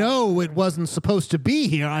I that. know it wasn't supposed to be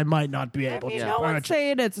here, I might not be able I mean, to. no one's purchase.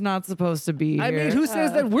 saying it's not supposed to be. I here. mean, who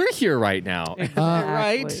says that we're here right now?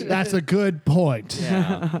 Right? Exactly. That's a good point.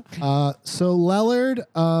 Yeah. So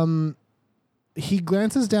Lellard, he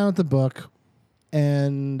glances down at the book,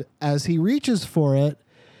 and as he reaches for it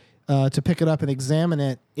to pick it up and examine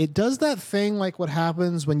it, it does that thing like what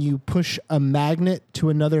happens when you push a magnet to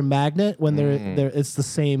another magnet when it's the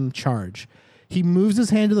same charge. He moves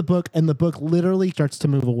his hand to the book, and the book literally starts to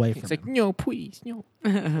move away from It's him. like, no, please, no.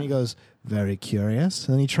 And he goes, very curious.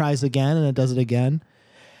 And then he tries again, and it does it again.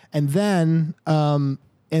 And then,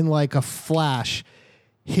 in like a flash,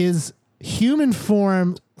 his human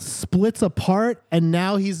form splits apart, and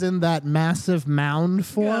now he's in that massive mound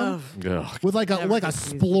form Ugh. with like a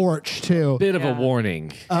splorch too. Bit of a Yeah.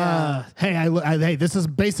 warning. Hey, this is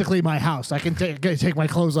basically my house. I can take my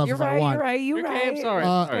clothes off You're if I right. want. You're right. You're Okay, right. I'm sorry.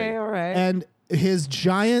 Okay. All right. And his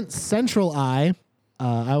giant central eye.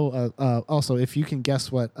 I will, also, if you can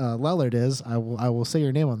guess what Lellard is, I will say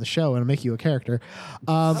your name on the show and I'll make you a character.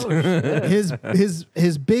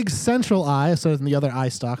 His big central eye, so in the other eye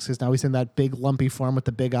stalks, because now he's in that big lumpy form with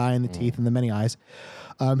the big eye and the teeth and the many eyes.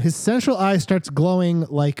 His central eye starts glowing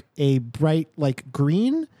like a bright like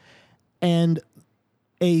green, and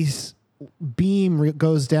a beam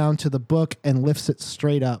goes down to the book and lifts it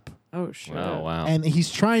straight up. oh shit. Oh, wow. And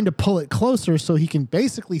he's trying to pull it closer so he can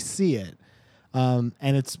basically see it.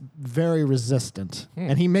 And it's very resistant.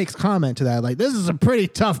 And he makes comment to that, like, this is a pretty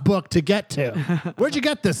tough book to get to. Where'd you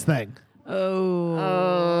get this thing?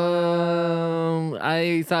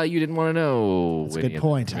 I thought you didn't want to know. That's a any good of the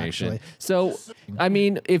point, information. actually. So, I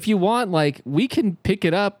mean, if you want, like, we can pick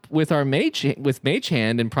it up with our mage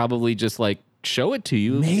hand and probably just like show it to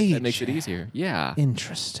you. Mage That makes it easier. Yeah.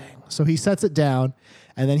 Interesting. So he sets it down,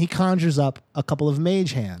 and then he conjures up a couple of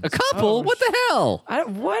mage hands. A couple? What the hell?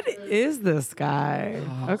 What is this guy?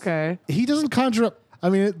 Okay. He doesn't conjure up. I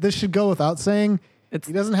mean, this should go without saying.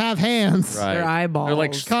 He doesn't have hands. Right. Their eyeballs. They're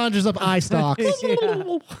like, He conjures up eye stalks.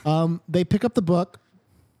 They pick up the book,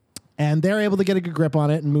 and they're able to get a good grip on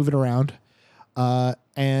it and move it around.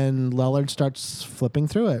 And Lellard starts flipping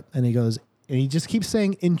through it, and he goes, and he just keeps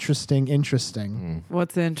saying, "Interesting, interesting."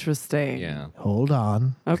 What's interesting? yeah. Hold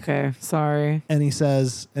on. Okay. Sorry. And he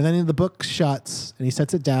says, and then the book shuts, and he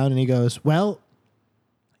sets it down, and he goes, "Well,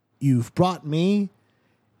 you've brought me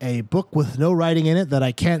a book with no writing in it that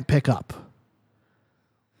I can't pick up.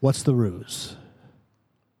 What's the ruse?"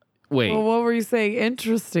 Wait. Well, what were you saying?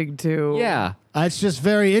 Interesting to? yeah. It's just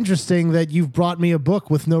very interesting that you've brought me a book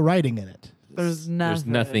with no writing in it. There's nothing. There's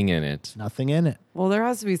nothing in it. Nothing in it. Well, there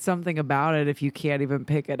has to be something about it if you can't even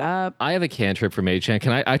pick it up. I have a cantrip for Mage Hand.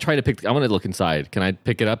 Can I try to pick? I want to look inside. Can I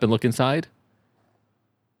pick it up and look inside?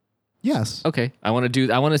 Yes. Okay. I want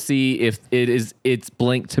to see if it's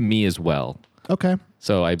blank to me as well. Okay.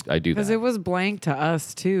 So I do Because that. it was blank to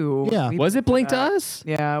us too. Yeah. We Was it picked blank to up. us?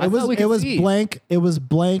 Yeah. I thought we could see. blank. It was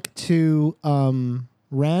blank to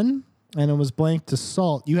Ren and it was blank to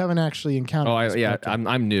Salt. You haven't actually encountered. This book.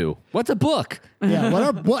 I'm new. What's a book? Yeah. What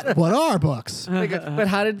are books? But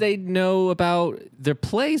how did they know about their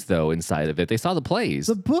plays though inside of it? They saw the plays.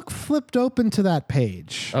 The book flipped open to that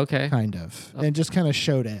page. Okay. Kind of. And just kind of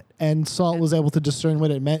showed it. And Salt was able to discern what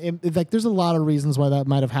it meant. Like, there's a lot of reasons why that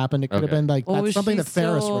might have happened. It could have Okay. been like, Well, that's something that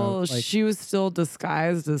Ferris wrote. Like, She was still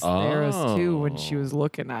disguised as Ferris too when she was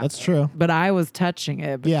looking at That's it. true. But I was touching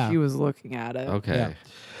it, but Yeah. she was looking at it. Okay.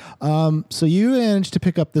 so you managed to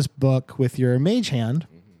pick up this book with your mage hand.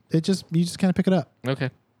 You just kind of pick it up. Okay.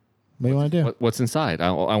 What do you want to do? What's inside?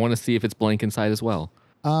 I want to see if it's blank inside as well.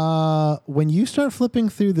 When you start flipping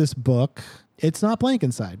through this book, it's not blank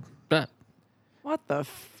inside. What the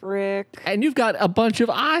frick? And you've got a bunch of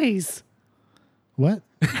eyes. What?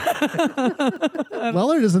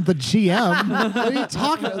 Lellard isn't the GM. What are you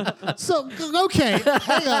talking about? So, okay,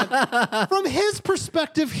 hang on. From his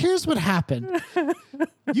perspective, here's what happened.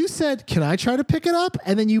 You said, can I try to pick it up?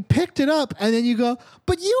 And then you picked it up, and then you go,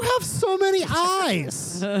 but you have so many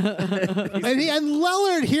eyes. and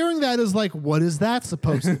Lellard hearing that is like, what is that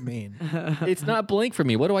supposed to mean? It's not blank for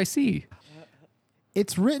me. What do I see?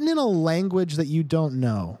 It's written in a language that you don't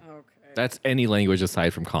know. That's any language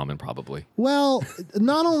aside from common, probably. Well,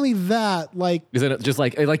 not only that, like, Is it just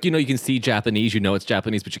like you can see Japanese, you know it's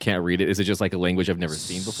Japanese, but you can't read it? Is it just like a language I've never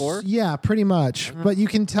seen before? yeah, pretty much. But you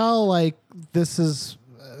can tell, like, this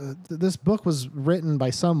book was written by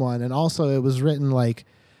someone, and also it was written like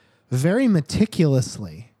very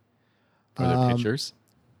meticulously. Are there pictures?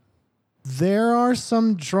 There are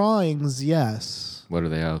some drawings, yes. What do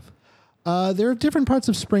they have? There are different parts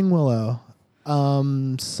of Spring Willow.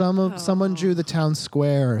 Someone drew the town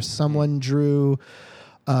square. Someone drew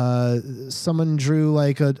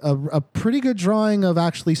like a pretty good drawing of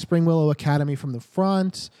actually Spring Willow Academy from the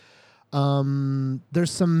front.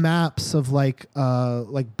 There's some maps of like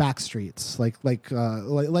back streets, like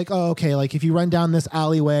if you run down this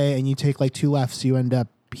alleyway and you take like 2 lefts, you end up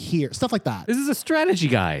here, stuff like that. This is a strategy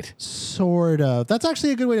guide. Sort of. That's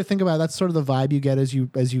actually a good way to think about it. That's sort of the vibe you get as you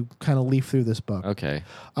kind of leaf through this book. Okay.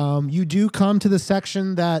 You do come to the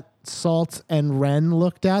section that Salt and Ren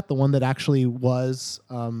looked at, the one that actually was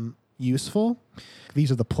useful.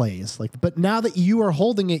 These are the plays. But now that you are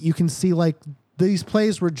holding it, you can see like these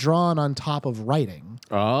plays were drawn on top of writing.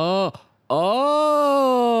 Oh.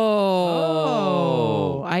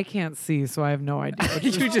 I can't see, so I have no idea.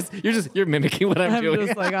 You're mimicking what I'm I'm doing.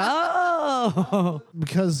 just like, oh.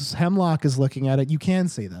 Because Hemlock is looking at it, you can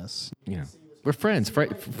see this. Yeah. We're friends.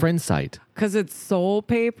 Friend sight. Because it's soul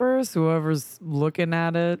paper, so whoever's looking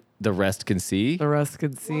at it, The rest can see. the rest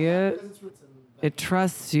can see it. It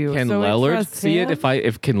trusts you. Can So it Lellard trusts see him? it?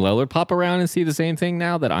 If can Lellard pop around and see the same thing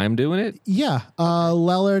now that I'm doing it? Yeah.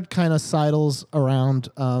 Lellard kind of sidles around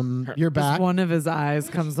your Just back. one of his eyes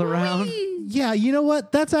comes around. Yeah, you know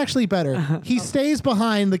what? That's actually better. He stays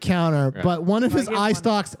behind the counter, but one of his eye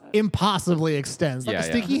stalks impossibly extends, like Yeah, a yeah.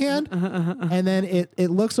 sticky hand. And then it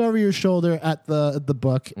looks over your shoulder at the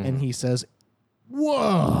book, and he says,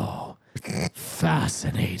 "Whoa,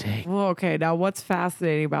 fascinating." Well, okay, now what's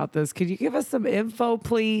fascinating about this? Could you give us some info,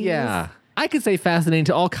 please? Yeah. I could say fascinating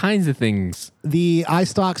to all kinds of things. The eye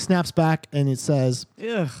stalk snaps back, and it says,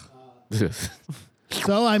 Ugh.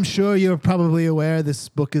 "So I'm sure you're probably aware this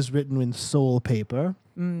book is written in soul paper.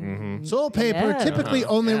 Soul paper Yeah. typically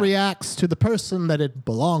only reacts to the person that it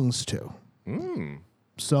belongs to.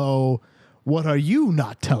 So what are you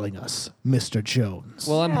not telling us, Mr. Jones?"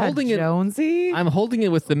 Well, I'm Yeah, holding it. Jonesy. I'm holding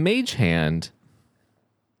it with the mage hand.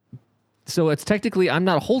 So it's technically I'm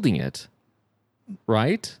not holding it,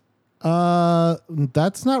 right?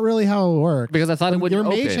 That's not really how it works. Because I thought it would Your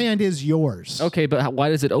open. mage hand is yours. Okay, but why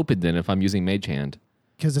does it open then if I'm using mage hand?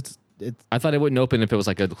 Because it's I thought it wouldn't open if it was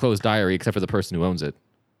like a closed diary, except for the person who owns it.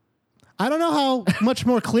 I don't know how much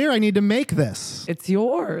more clear I need to make this. It's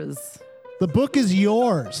yours. The book is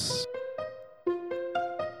yours.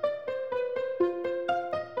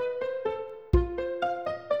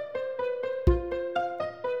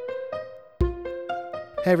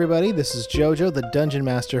 Hey everybody, this is JoJo, the Dungeon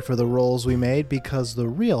Master for The Rolls We Made, because the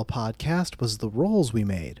real podcast was The Rolls We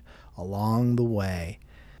Made along the way.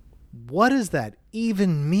 What does that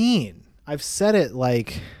even mean? I've said it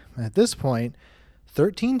like, at this point,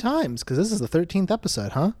 13 times, because this is the 13th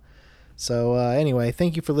episode, huh? So anyway,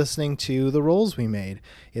 thank you for listening to The Rolls We Made.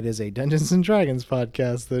 It is a Dungeons & Dragons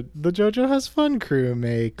podcast that the JoJo Has Fun crew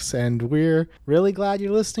makes, and we're really glad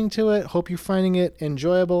you're listening to it. Hope you're finding it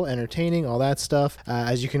enjoyable, entertaining, all that stuff.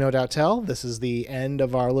 As you can no doubt tell, this is the end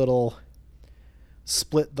of our little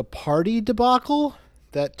split the party debacle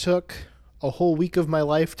that took a whole week of my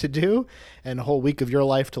life to do and a whole week of your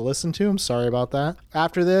life to listen to. I'm sorry about that.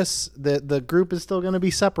 After this, the group is still going to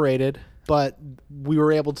be separated, but we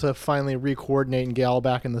were able to finally re-coordinate and get all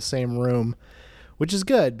back in the same room, which is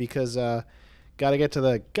good because gotta get to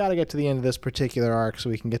the end of this particular arc so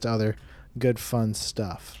we can get to other good fun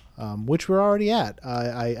stuff, which we're already at.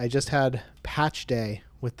 I just had patch day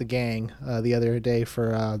with the gang the other day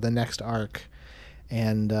for the next arc,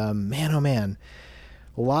 and man, oh man.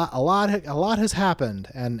 A lot has happened,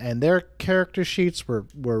 and their character sheets were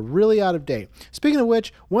really out of date. Speaking of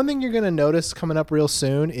which, one thing you're going to notice coming up real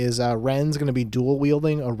soon is Ren's going to be dual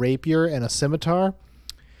wielding a rapier and a scimitar.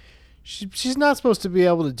 She's not supposed to be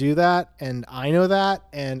able to do that, and I know that,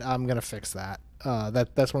 and I'm going to fix that.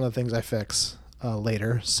 That's one of the things I fix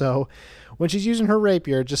later. So when she's using her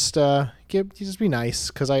rapier, just be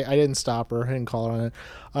nice, because I didn't stop her. I didn't call her on it.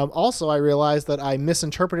 Also, I realized that I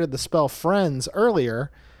misinterpreted the spell Friends earlier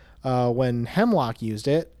when Hemlock used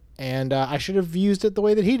it, and I should have used it the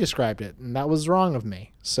way that he described it, and that was wrong of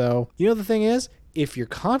me. So, the thing is, if you're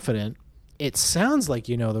confident, it sounds like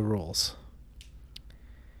you know the rules.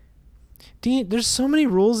 There's so many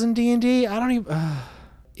rules in D&D, I don't even...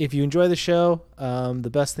 If you enjoy the show, the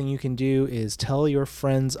best thing you can do is tell your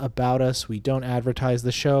friends about us. We don't advertise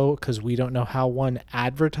the show because we don't know how one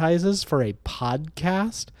advertises for a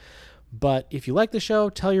podcast. But if you like the show,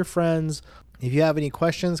 tell your friends. If you have any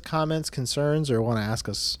questions, comments, concerns, or want to ask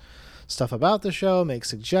us stuff about the show, make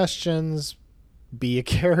suggestions, be a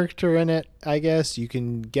character in it, I guess, you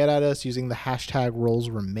can get at us using the hashtag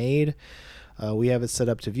 #RollsWereMade. We have it set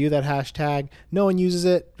up to view that hashtag. No one uses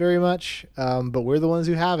it very much, but we're the ones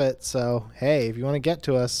who have it. So, hey, if you want to get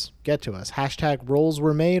to us, get to us. Hashtag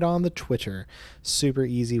 #RollsWereMade on the Twitter. Super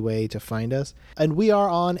easy way to find us. And we are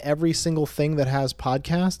on every single thing that has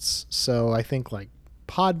podcasts. So I think like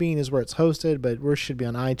Podbean is where it's hosted, but we should be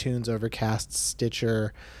on iTunes, Overcast,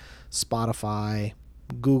 Stitcher, Spotify,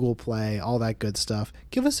 Google Play, all that good stuff.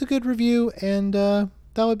 Give us a good review, and that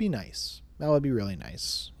would be nice. That would be really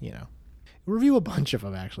nice, Review a bunch of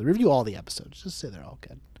them, actually. Review all the episodes. Just say they're all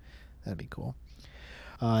good. That'd be cool.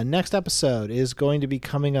 Next episode is going to be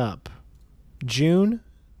coming up June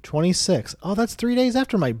 26th. Oh, that's 3 days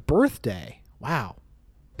after my birthday. Wow.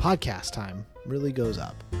 Podcast time really goes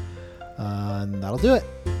up. And that'll do it.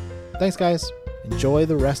 Thanks, guys. Enjoy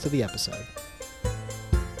the rest of the episode.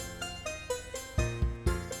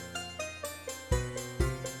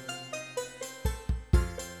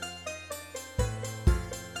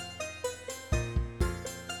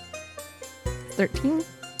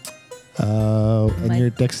 And My- your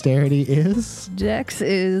dexterity is? Dex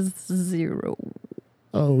is 0.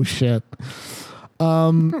 Oh, shit.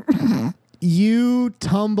 You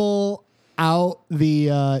tumble out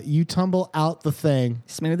the thing.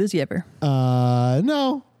 Smooth as you ever.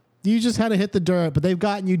 No. You just had to hit the dirt, but they've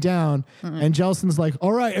gotten you down. And Jelson's like,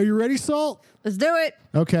 all right, are you ready, Salt? Let's do it.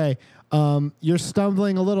 Okay. You're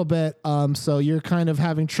stumbling a little bit, so you're kind of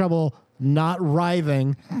having trouble not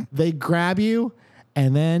writhing. They grab you,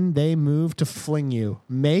 and then they move to fling you.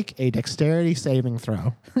 Make a dexterity saving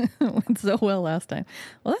throw. Went so well last time.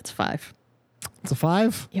 Well, that's 5. It's a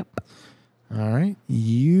 5? Yep. All right.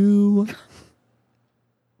 You...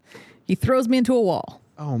 He throws me into a wall.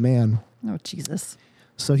 Oh, man. Oh, Jesus.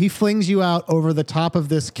 So he flings you out over the top of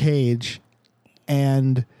this cage,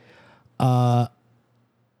 and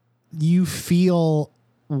you feel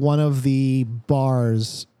one of the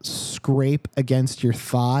bars scrape against your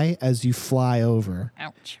thigh as you fly over.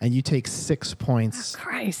 Ouch. And you take 6 points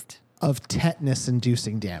Christ. of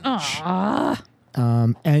tetanus-inducing damage. Ah.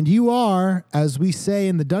 And you are, as we say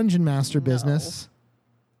in the Dungeon Master business,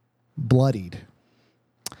 bloodied.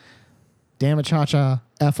 Damn it, Cha-Cha,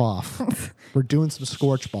 F off. We're doing some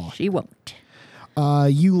scorch ball. She won't.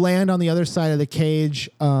 You land on the other side of the cage,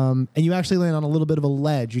 and you actually land on a little bit of a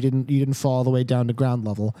ledge. You didn't fall all the way down to ground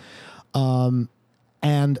level.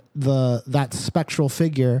 And that spectral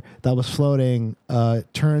figure that was floating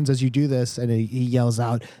turns as you do this, and he yells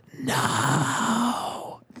out,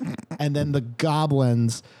 "No!" And then the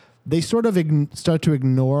goblins, they sort of start to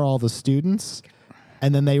ignore all the students,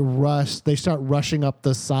 and then they start rushing up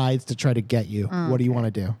the sides to try to get you. What do you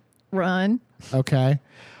want to do? Run. Okay.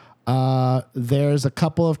 There's a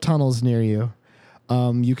couple of tunnels near you.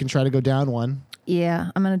 You can try to go down one. Yeah,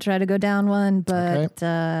 I'm going to try to go down one,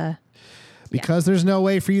 but Because there's no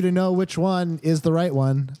way for you to know which one is the right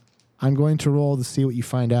one, I'm going to roll to see what you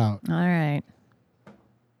find out. all right.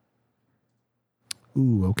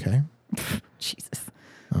 Ooh, okay. Jesus.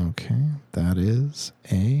 Okay. That is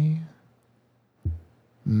a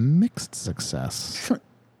mixed success.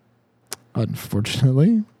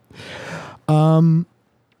 Unfortunately.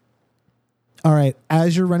 All right.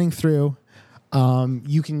 As you're running through,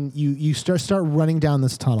 you start running down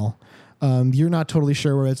this tunnel. You're not totally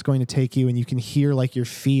sure where it's going to take you, and you can hear like your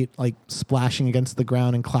feet like splashing against the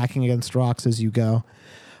ground and clacking against rocks as you go.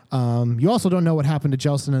 You also don't know what happened to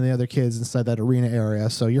Jelson and the other kids inside that arena area,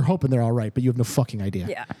 so you're hoping they're all right, but you have no fucking idea.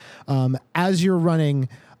 Yeah. As you're running,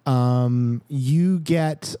 you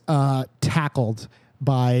get tackled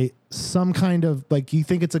by some kind of, like, you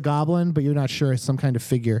think it's a goblin, but you're not sure. It's some kind of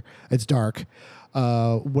figure. It's dark.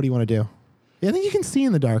 What do you want to do? Yeah, I think you can see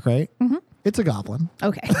in the dark, right? Mm-hmm. It's a goblin.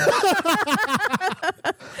 Okay.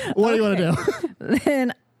 What do you want to do?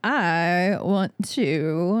 Then I want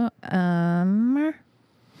to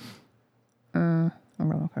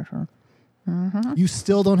You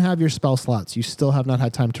still don't have your spell slots. You still have not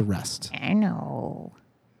had time to rest. I know.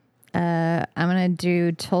 I'm gonna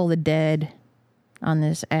do Toll the Dead on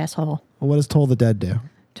this asshole. What does Toll the Dead do?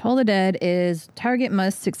 Toll the Dead is target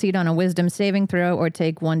must succeed on a wisdom saving throw or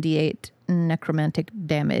take 1d8 necromantic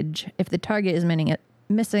damage. If the target is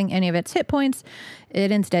missing any of its hit points,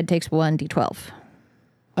 it instead takes 1d12.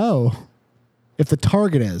 Oh, if the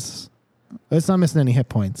target is, it's not missing any hit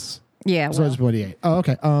points. Yeah, So well, it's 1d8. Oh,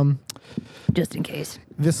 okay. just in case.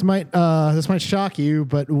 This might shock you,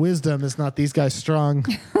 but wisdom is not these guys strong.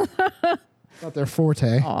 Not their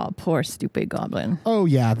forte. Oh, poor stupid goblin. Oh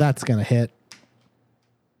yeah, that's gonna hit.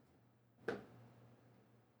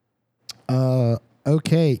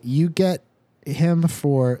 Okay, you get him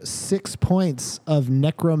for 6 points of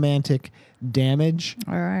necromantic damage.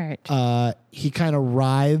 All right. He kind of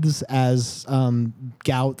writhes as a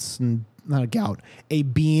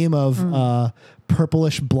beam of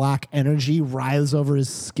purplish black energy writhes over his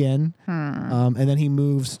skin, and then he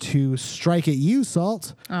moves to strike at you,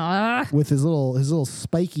 Salt, with his little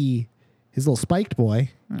spiked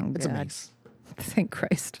boy. Oh, It's a God. mace. Thank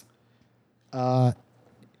Christ.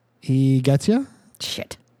 He gets you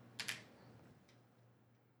Shit.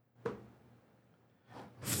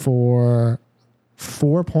 for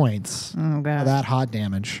 4 points Oh, of God. that hot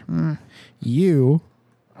damage. You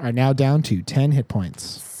are now down to 10 hit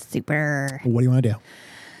points. Super. What do you want to do?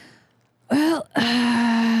 Well,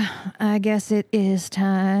 I guess it is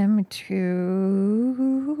time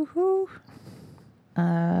to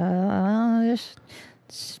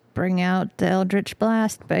just bring out the Eldritch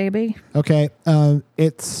Blast, baby. Okay,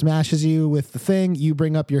 it smashes you with the thing. You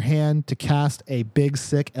bring up your hand to cast a big,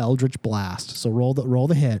 sick Eldritch Blast. So roll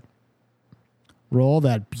the hit. Roll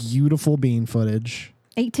that beautiful bean footage.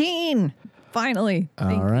 18. Finally.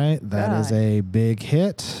 All right, that is a big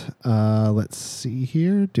hit. Let's see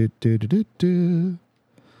here.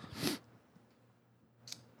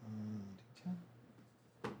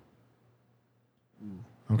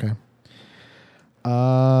 Okay.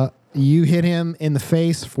 You hit him in the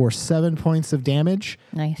face for 7 points of damage.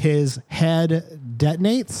 Nice. His head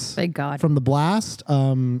detonates Thank God. from the blast.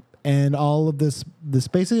 And all of this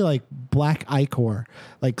basically like black ichor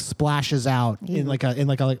like splashes out in like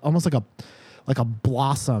almost like a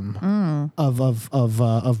blossom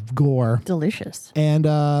of gore. Delicious. And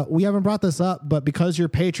we haven't brought this up, but because your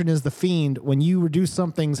patron is the fiend, when you reduce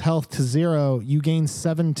something's health to 0, you gain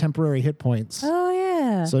 7 temporary hit points. Oh,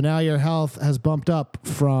 yeah. So now your health has bumped up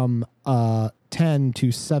from 10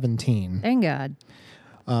 to 17. Thank God.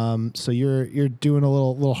 So you're doing a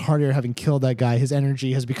little harder having killed that guy. His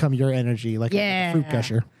energy has become your energy, like a fruit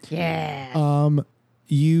gusher. Yeah.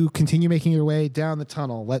 You continue making your way down the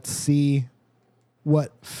tunnel. Let's see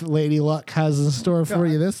what Lady Luck has in store for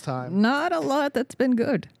you this time. Not a lot that's been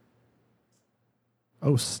good.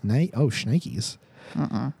 Oh, shnikes.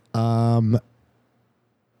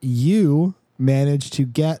 You managed to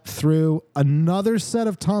get through another set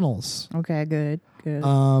of tunnels. Okay, good. Good.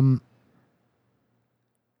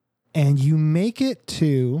 And you make it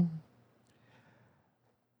to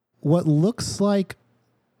what looks like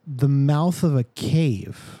the mouth of a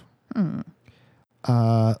cave.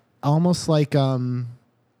 Almost like a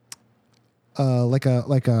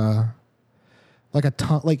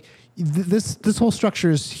this whole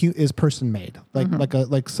structure is person made.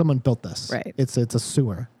 Like someone built this. Right. It's a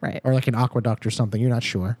sewer. Right. Or like an aqueduct or something. You're not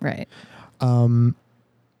sure. Right.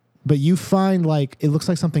 But you find like it looks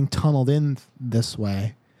like something tunneled in this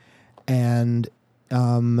way. And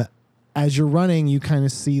as you're running, you kind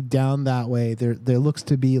of see down that way. There looks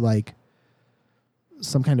to be like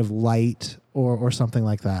some kind of light or something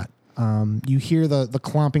like that. You hear the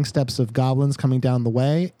clomping steps of goblins coming down the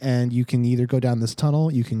way, and you can either go down this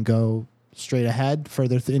tunnel, you can go straight ahead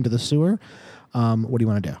further into the sewer. What do you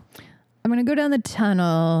want to do? I'm going to go down the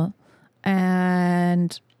tunnel,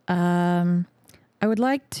 and I would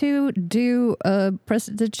like to do a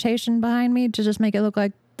prestidigitation behind me to just make it look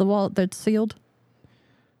like the wall that's sealed?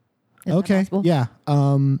 Is that Okay. possible? Yeah.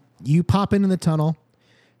 You pop into the tunnel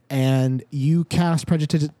and you cast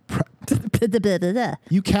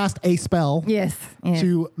you cast a spell Yes. Yeah.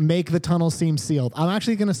 to make the tunnel seem sealed. I'm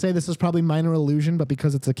actually going to say this is probably minor illusion, but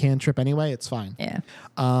because it's a cantrip anyway, it's fine. Yeah.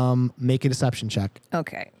 Make a deception check.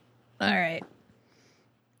 Okay. All right.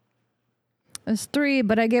 It's 3,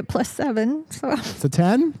 but I get +7. So It's a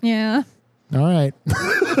 10? yeah. All right.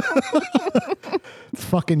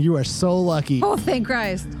 Fucking, you are so lucky. Oh, thank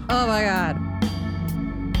Christ. Oh my God.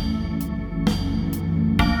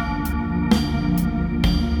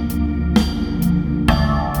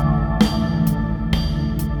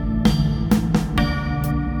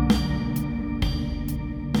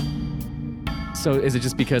 So is it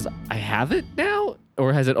just because I have it now,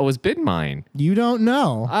 or has it always been mine? You don't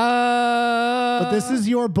know. But But this is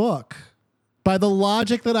your book. By the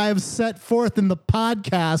logic that I have set forth in the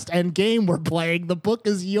podcast and game we're playing, the book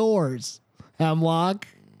is yours, Hemlock.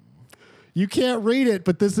 You can't read it,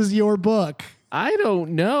 but this is your book. I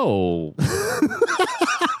don't know.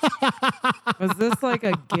 Was this like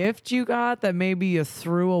a gift you got that maybe you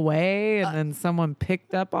threw away and then someone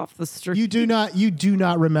picked up off the street? You do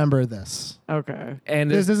not remember this. Okay.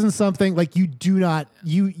 And This isn't something like you do not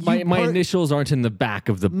my initials aren't in the back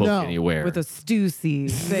of the book No. anywhere. With a Stussy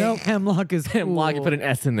saying Nope. Hemlock is cool. Hemlock, you put an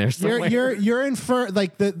S in there somewhere. you're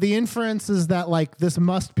like the inference is that like this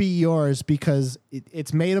must be yours because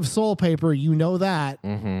it's made of soul paper. You know that.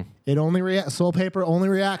 Mm-hmm. It only soul paper only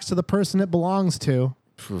reacts to the person it belongs to.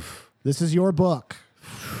 This is your book.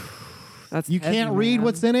 That's You heavy, can't read man.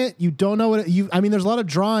 what's in it. You don't know what I mean, there's a lot of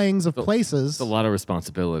drawings of places. It's a lot of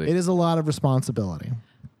responsibility. It is a lot of responsibility.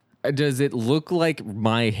 Does it look like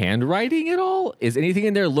my handwriting at all? Is anything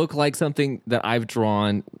in there look like something that I've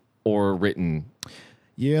drawn or written?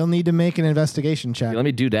 You'll need to make an investigation check. Let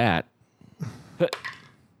me do that.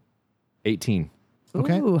 18.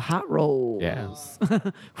 Okay. Ooh, hot rolls. Yeah.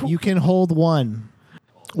 You can hold one.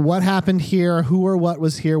 What happened here? Who or what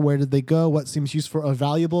was here? Where did they go? What seems useful or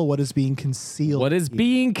valuable? What is being concealed? What is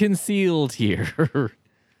being concealed here?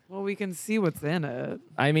 Well, we can see what's in it.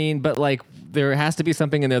 I mean, but like there has to be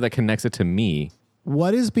something in there that connects it to me.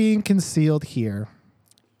 What is being concealed here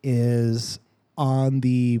is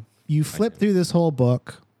you flip through this whole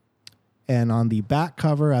book, and on the back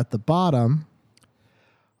cover at the bottom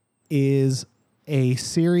is a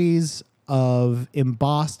series of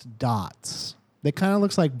embossed dots. That kind of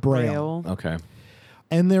looks like Braille. Okay.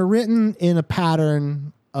 And they're written in a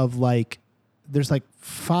pattern of like, there's like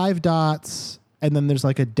 5 dots, and then there's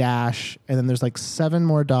like a dash, and then there's like 7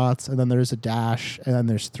 more dots, and then there's a dash, and then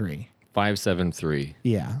there's 3. 573.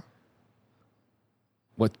 Yeah.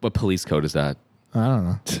 What police code is that? I don't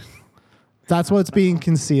know. That's what's being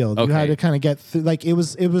concealed. You had Okay. to kind of get through, like it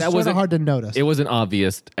was sort of wasn't- hard to notice. It wasn't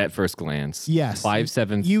obvious at first glance. Yes.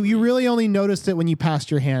 573. You really only noticed it when you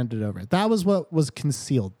passed your hand it over. That was what was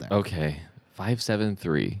concealed there. Okay.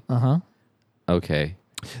 573. Uh-huh. Okay.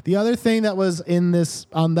 The other thing that was in this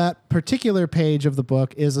on that particular page of the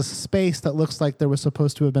book is a space that looks like there was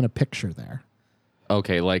supposed to have been a picture there.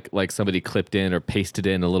 Okay, like somebody clipped in or pasted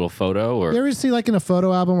in a little photo or You ever see like in a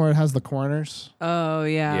photo album where it has the corners? Oh,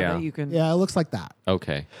 yeah. Yeah. That you can. Yeah, it looks like that.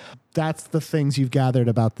 Okay. That's the things you've gathered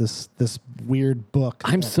about this weird book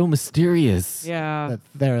I'm so mysterious. Yeah. that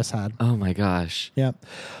Varys had. Oh my gosh. Yeah.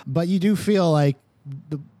 But you do feel like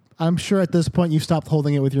I'm sure at this point you've stopped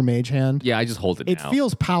holding it with your mage hand. Yeah, I just hold it It now.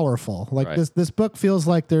 feels powerful. Like Right. this book feels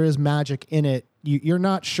like there is magic in it. You're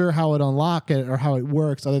not sure how it unlock it or how it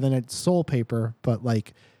works other than it's soul paper, but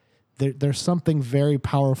like there's something very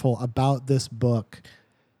powerful about this book.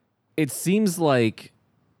 It seems like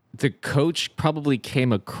the coach probably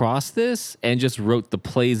came across this and just wrote the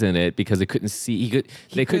plays in it because they couldn't see.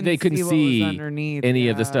 They couldn't couldn't see what was see underneath, any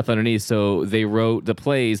of the yeah. stuff underneath. So they wrote the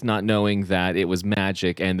plays not knowing that it was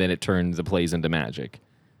magic, and then it turned the plays into magic.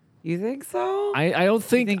 You think so? I don't you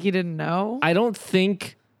think. think you didn't know? I don't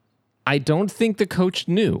think the coach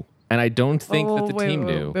knew, and I don't think that the wait, team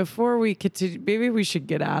wait, knew. Before we continue, maybe we should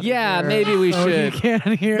get out of Yeah, here. maybe we So should. You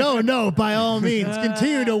can't hear. No, by all means,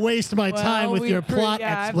 continue to waste my time Well, with we your pre- plot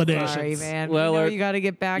yeah, explanations. I'm sorry, man. Well, We know our- you got to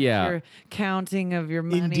get back yeah. to your counting of your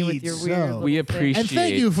money Indeed with your so. weird. We little appreciate- And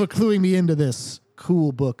thank you for cluing me into this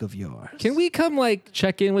cool book of yours. Can we come like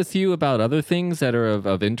check in with you about other things that are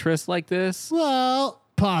of interest like this? Well,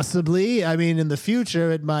 possibly. I mean, in the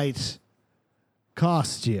future, it might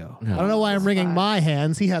cost you. I don't know why I'm wringing my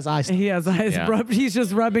hands. He has eyes. He has eyes Yeah. rubbed. He's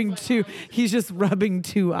just rubbing two. He's just rubbing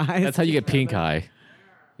 2 eyes. That's how you get pink eye.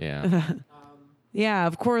 Yeah. Yeah,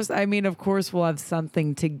 of course. I mean, of course, we'll have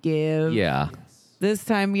something to give. Yeah. This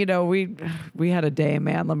time, we had a day,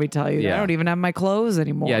 man. Let me tell you. Yeah. I don't even have my clothes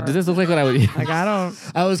anymore. Yeah, does this look like what I would? Like I don't.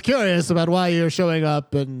 I was curious about why you're showing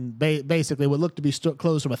up and basically what looked to be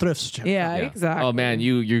clothes from a thrift store. Yeah, Yeah. exactly. Oh man,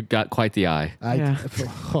 you got quite the eye. Yeah.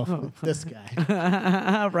 This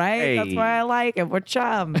guy. Right? Hey. That's why I like it. We're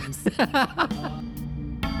chums.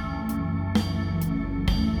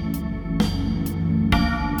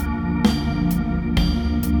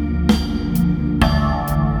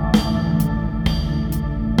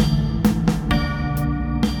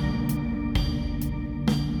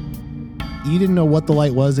 You didn't know what the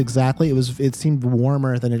light was exactly. It seemed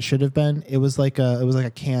warmer than it should have been. It was like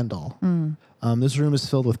a candle. This room is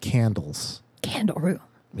filled with candles. Candle room.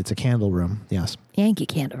 It's a candle room. Yes. Yankee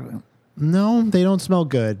candle room. No, they don't smell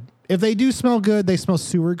good. If they do smell good, they smell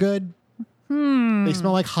sewer good. They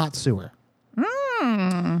smell like hot sewer.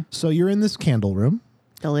 So you're in this candle room.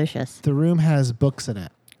 Delicious. The room has books in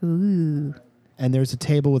it. Ooh. And there's a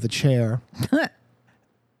table with a chair.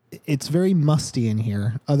 It's very musty in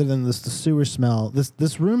here. Other than the sewer smell,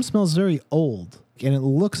 this room smells very old, and it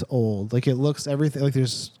looks old. Like it looks everything. Like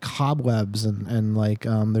there's cobwebs and like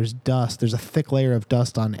there's dust. There's a thick layer of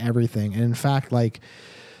dust on everything. And in fact, like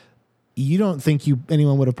you don't think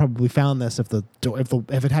anyone would have probably found this if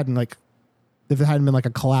it hadn't been like a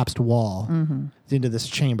collapsed wall into this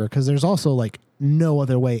chamber, because there's also like no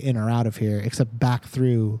other way in or out of here except back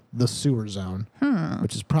through the sewer zone,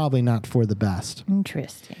 which is probably not for the best.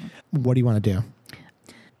 Interesting. What do you want to do?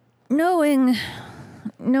 Knowing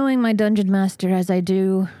my dungeon master as I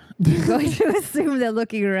do, I'm going to assume that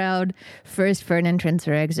looking around first for an entrance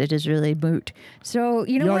or exit is really moot. So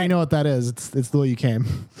you know You what? already know what that is. It's the way you came.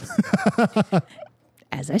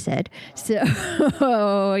 As I said.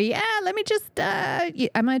 So yeah, let me just.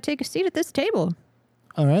 I'm going to take a seat at this table.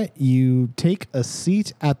 All right, you take a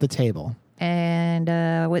seat at the table. And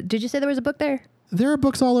what did you say? There was a book there. There are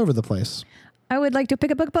books all over the place. I would like to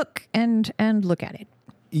pick up a book and look at it.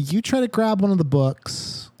 You try to grab one of the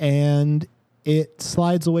books, and it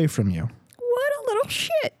slides away from you. What a little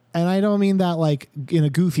shit. And I don't mean that like in a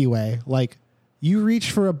goofy way. Like you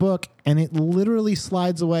reach for a book, and it literally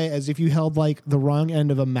slides away as if you held like the wrong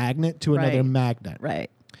end of a magnet to another Right. magnet. Right.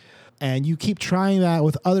 And you keep trying that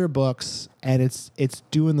with other books, and it's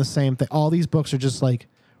doing the same thing. All these books are just like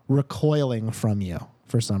recoiling from you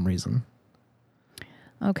for some reason.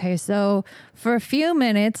 Okay, so for a few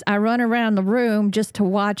minutes, I run around the room just to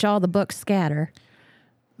watch all the books scatter.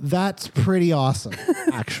 That's pretty awesome,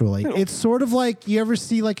 actually. It's sort of like you ever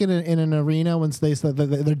see like in an arena when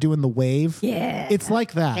they're doing the wave. Yeah. It's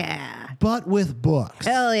like that, Yeah. but with books.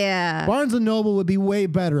 Hell yeah. Barnes and Noble would be way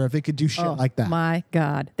better if it could do shit like that. My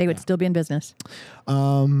God. They would still be in business.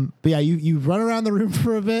 But yeah, you run around the room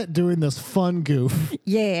for a bit doing this fun goof.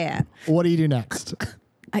 Yeah. What do you do next?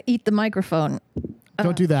 I eat the microphone.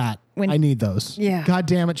 Don't do that. I need those. Yeah. God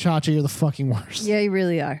damn it, Chacha, you're the fucking worst. Yeah, you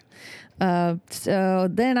really are. So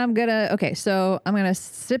then I'm gonna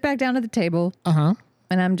sit back down at the table. Uh-huh.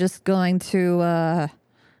 And I'm just going to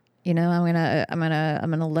I'm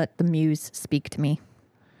gonna let the muse speak to me.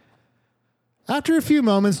 After a few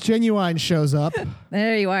moments, Genuine shows up.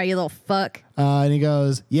 There you are, you little fuck. And he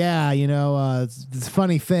goes, yeah, it's a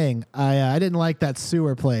funny thing. I didn't like that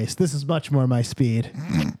sewer place. This is much more my speed.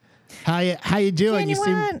 How you doing?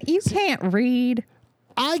 Genuine, you can't read.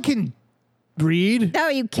 I can read. No,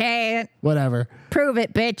 you can't. Whatever. Prove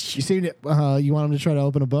it, bitch. You seem to, you want him to try to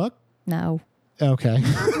open a book? No. Okay.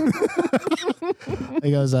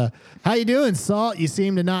 He goes, how you doing, Salt? You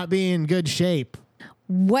seem to not be in good shape.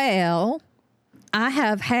 Well, I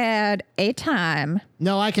have had a time.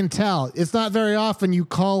 No, I can tell. It's not very often you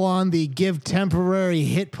call on the give temporary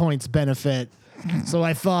hit points benefit. So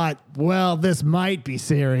I thought, well, this might be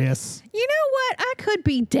serious. You know what? I could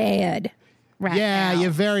be dead right Yeah, now. you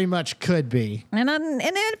very much could be. And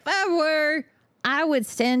if I were, I would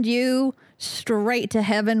send you straight to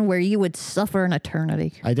heaven where you would suffer an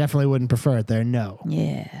eternity. I definitely wouldn't prefer it there. No.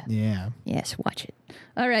 Yeah. Yeah. Yes, watch it.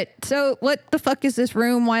 All right. So what the fuck is this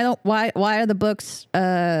room? Why are the books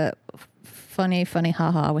funny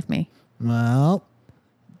haha with me? Well,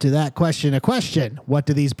 to that question, a question. What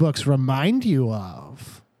do these books remind you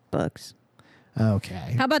of? Books.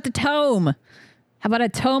 Okay. How about the tome? How about a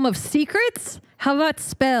tome of secrets? How about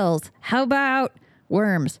spells? How about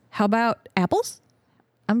worms? How about apples?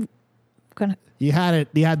 I'm gonna You had it.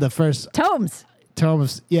 You had the first tomes. tome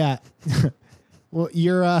of, yeah. Well,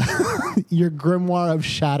 your Grimoire of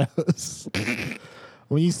Shadows.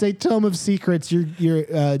 When you say Tome of Secrets,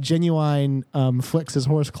 your Genuine flicks his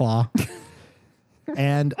horse claw.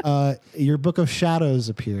 And your Book of Shadows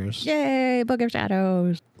appears. Yay, Book of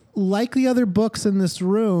Shadows. Like the other books in this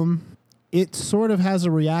room, it sort of has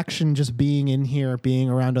a reaction just being in here, being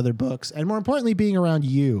around other books, and more importantly, being around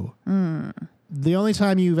you. The only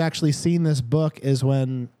time you've actually seen this book is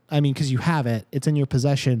when, because you have it, it's in your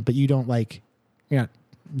possession, but you don't you're not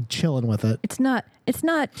chilling with it. It's not.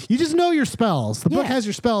 You just know your spells. The book Yeah. has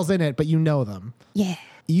your spells in it, but you know them. Yeah.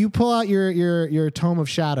 You pull out your Tome of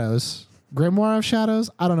Shadows, Grimoire of Shadows.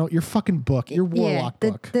 I don't know, your fucking book, your Warlock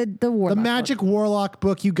book. The Warlock. The magic Warlock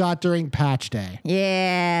book you got during Patch Day.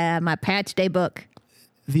 Yeah, my Patch Day book.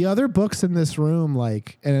 The other books in this room,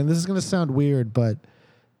 and this is going to sound weird, but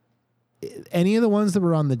any of the ones that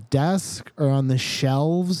were on the desk or on the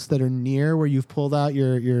shelves that are near where you've pulled out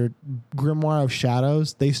your Grimoire of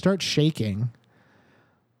Shadows, they start shaking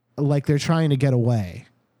like they're trying to get away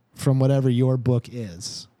from whatever your book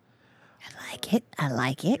is. I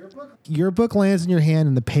like it. Your book lands in your hand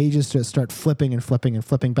and the pages just start flipping and flipping and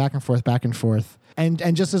flipping back and forth, back and forth. And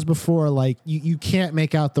just as before, you can't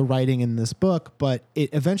make out the writing in this book, but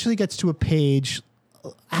it eventually gets to a page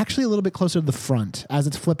actually a little bit closer to the front as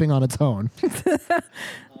it's flipping on its own.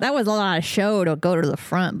 That was a lot of show to go to the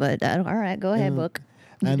front, but all right, go ahead, book.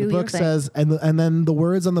 You And do the your book thing. says, and then the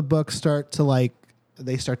words on the book start to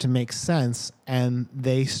they start to make sense, and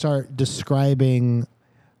they start describing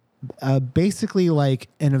basically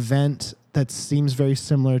an event that seems very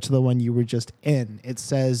similar to the one you were just in. It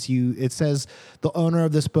says the owner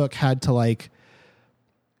of this book had to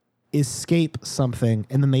escape something,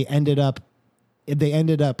 and then they ended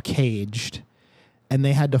up caged, and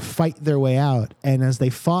they had to fight their way out. And as they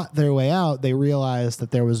fought their way out, they realized that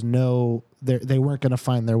there was they weren't going to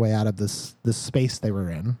find their way out of this space they were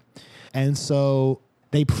in. And so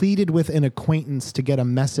they pleaded with an acquaintance to get a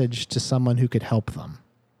message to someone who could help them.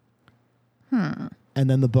 And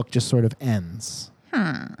then the book just sort of ends.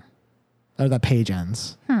 Or that page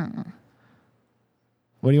ends.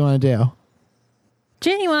 What do you want to do?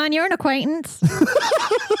 Genuine, you're an acquaintance.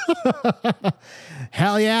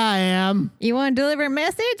 Hell yeah, I am. You want to deliver a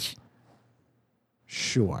message?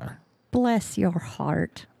 Sure. Bless your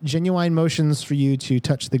heart. Genuine motions for you to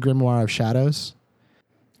touch the Grimoire of Shadows.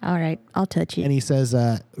 All right, I'll touch you. And he says,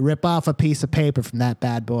 rip off a piece of paper from that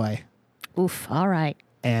bad boy Oof, all right.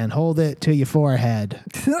 and hold it to your forehead.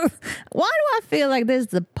 Why do I feel like this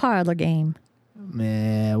is a parlor game?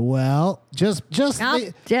 Well, just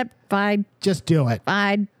Fine, just do it.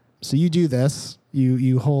 fine. So you do this.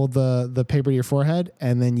 You hold the paper to your forehead,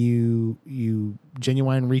 and then you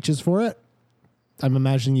Genuine reaches for it. I'm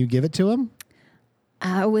imagining you give it to him.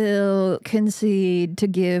 I will concede to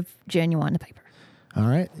give Genuine the paper. All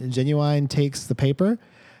right. Genuine takes the paper,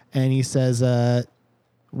 and he says,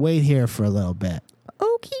 wait here for a little bit.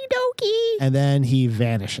 Okie dokie. And then he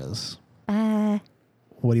vanishes. Bye.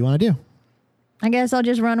 What do you want to do? I guess I'll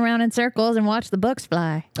just run around in circles and watch the books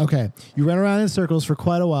fly. Okay. You run around in circles for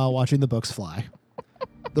quite a while watching the books fly.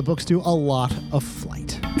 The books do a lot of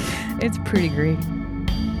flight. It's pretty great.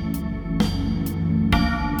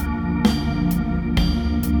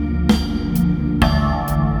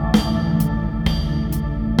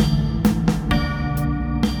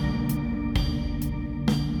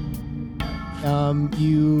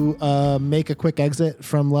 You make a quick exit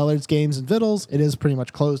from Lellard's Games and Vittles. It is pretty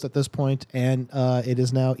much closed at this point, and it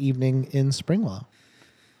is now evening in Springwell.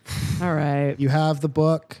 All right. You have the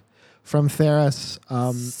book from Theros.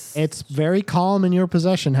 It's very calm in your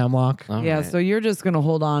possession, Hemlock. All Yeah, right. so you're just going to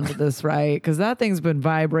hold on to this, right? Because that thing's been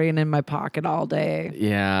vibrating in my pocket all day.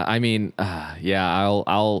 Yeah,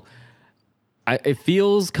 it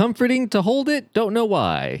feels comforting to hold it. Don't know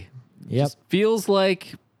why. Yep. Feels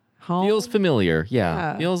Home? familiar. Yeah.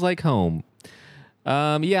 Yeah. Feels like home.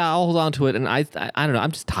 I'll hold on to it. And I don't know.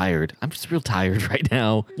 I'm just tired. I'm just real tired right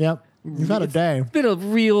now. Yep. You've had a day. It's been a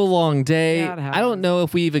real long day. Yeah, it I don't has. know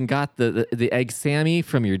if we even got the egg Sammy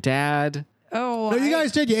from your dad. Oh, No, you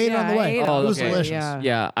guys did. You ate it on the way. I ate Oh, on it was the way, delicious. Yeah.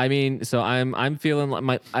 Yeah. I mean, so I'm feeling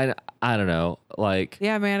like I don't know. Like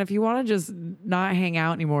Yeah, man, if you want to just not hang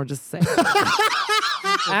out anymore, just say.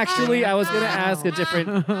 actually I was gonna ask something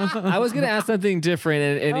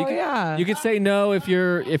different and Oh, yeah. you could say no if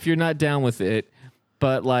you're not down with it.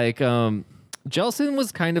 But Jelson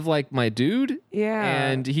was kind of like my dude. Yeah.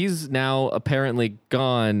 And he's now apparently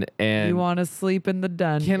gone. And You want to sleep in the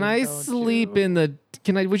dungeon. can I don't sleep you? in the?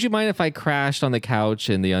 Would you mind if I crashed on the couch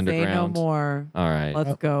in the Say underground? no more. All right.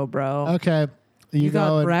 Let's go, bro. Okay. You You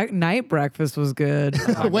go. thought night breakfast was good.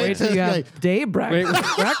 Wait till you have day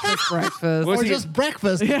breakfast. breakfast. or just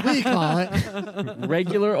breakfast, we call it.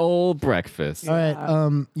 Regular old breakfast. All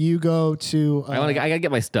right. You go to. I gotta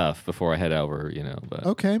get my stuff before I head over. But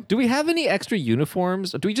Okay. do we have any extra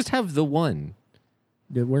uniforms? Or do we just have the one?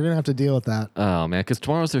 Dude, we're gonna have to deal with that. Oh man, because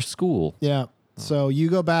tomorrow's their school. Yeah. So you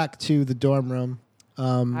go back to the dorm room.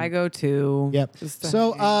 I go too. Yep. Just to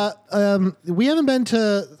So hang. we haven't been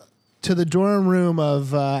to the dorm room of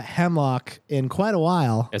Hemlock in quite a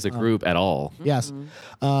while. As a group at all. Yes.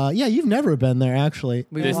 Yeah, you've never been there actually.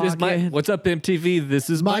 We This is walk my. in. What's up, MTV? This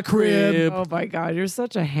is My my crib. crib. Oh my God, you're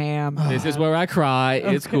such a ham. This is where I cry.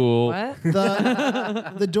 It's cool. What?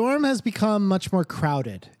 The dorm has become much more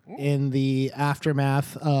crowded in the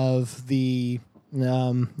aftermath of the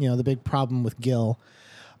the big problem with Gil.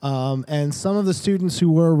 And some of the students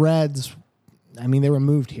who were Reds, I mean, they were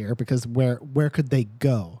moved here because where could they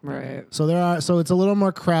go? Right. So it's a little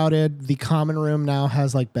more crowded. The common room now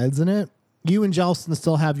has like beds in it. You and Jelston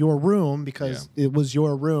still have your room because it was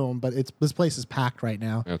your room, but this place is packed right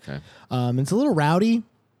now. Okay. It's a little rowdy.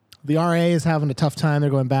 The RA is having a tough time. They're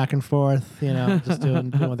going back and forth, just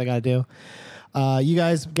doing what they got to do. You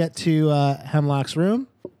guys get to Hemlock's room,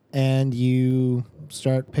 and you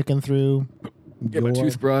start picking through Get my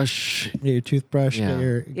toothbrush. your toothbrush. Yeah. Get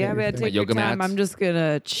your Yeah, but thing. take your yoga time. mats. I'm just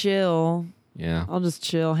gonna chill. Yeah. I'll just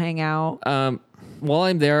chill, hang out. While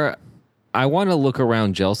I'm there, I want to look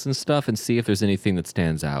around Jelson's stuff and see if there's anything that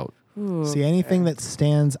stands out. See anything that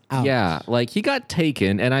stands out. Yeah, like he got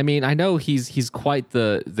taken, and I mean, I know he's quite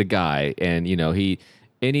the guy, and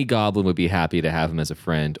any goblin would be happy to have him as a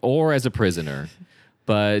friend or as a prisoner,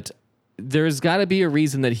 but there's got to be a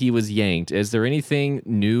reason that he was yanked. Is there anything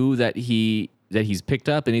new that he's picked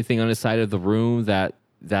up? Anything on his side of the room that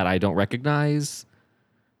I don't recognize?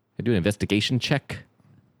 I do an investigation check.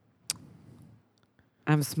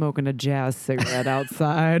 I'm smoking a jazz cigarette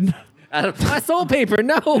outside. Out of my soul paper,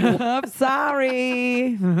 no. I'm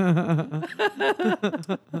sorry.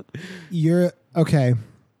 You're okay.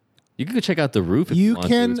 You can go check out the roof if you You want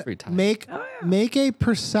can to. It's pretty tight. make a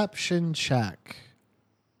perception check.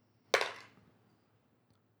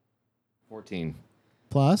 14.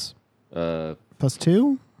 Plus Probably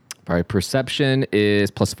 +2. perception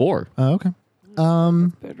is +4. Oh, okay.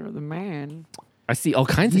 Better than man. I see all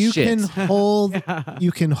kinds of You shit. can hold.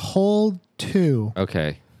 You can hold 2,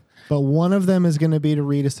 Okay. but one of them is going to be to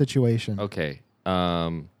read a situation. Okay.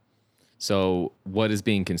 So what is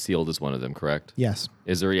being concealed is one of them, correct? Yes.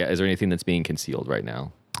 Is there anything that's being concealed right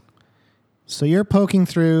now? So you're poking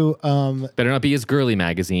through. Better not be his girly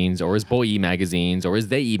magazines or his boy magazines or his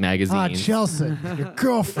they magazines. Chelsea, your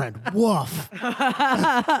girlfriend. Woof. Is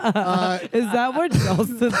that what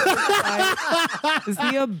Jelson's like? Is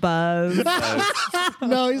he a buzz?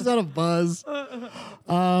 No, he's not a buzz.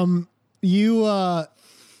 You.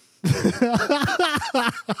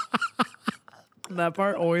 That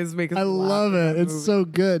part always makes I me laugh love in it. that It's movie. so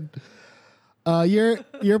good.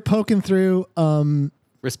 You're poking through.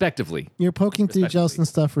 Respectively. You're poking through Respectively. Jelston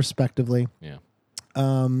stuff respectively. Yeah.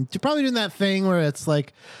 You're probably doing that thing where it's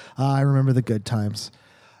like, I remember the good times.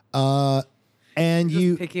 And Just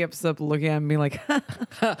you picking up stuff, looking at me like,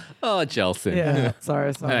 Oh, Jelson. yeah,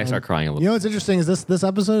 sorry. And I start crying a little. know what's interesting is this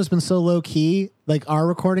episode has been so low key. Like our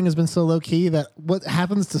recording has been so low key that what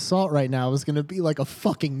happens to Salt right now is going to be like a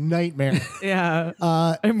fucking nightmare. Yeah.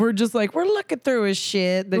 And we're just like, we're looking through his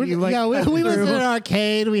shit that you like. yeah, we cut went to through. an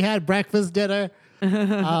arcade. We had breakfast, dinner.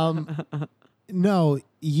 No,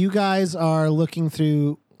 you guys are looking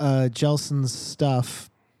through Jelson's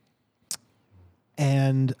stuff,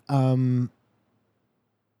 and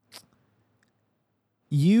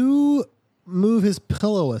you move his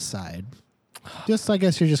pillow aside. Just, I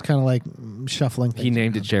guess you're just kind of like shuffling things. He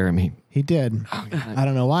named it Jeremy. He did. I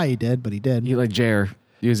don't know why he did, but he did. He like Jer.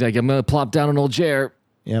 He was like, I'm gonna plop down an old Jer.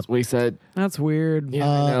 Yep. That's what he said. That's weird. Yeah,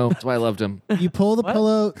 I know. That's why I loved him. You pull the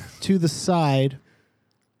pillow to the side,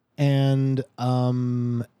 and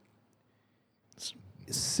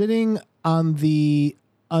sitting on the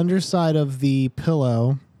underside of the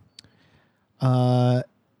pillow,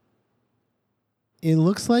 it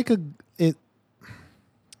looks like it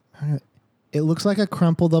looks like a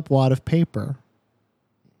crumpled up wad of paper.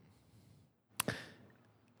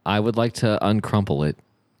 I would like to uncrumple it.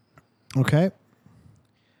 Okay.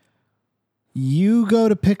 You go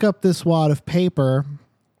to pick up this wad of paper,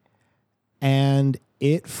 and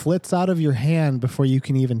it flits out of your hand before you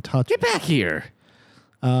can even touch it. Get back here.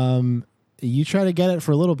 You try to get it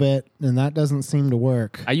for a little bit, and that doesn't seem to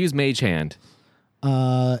work. I use Mage Hand.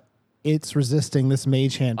 It's resisting this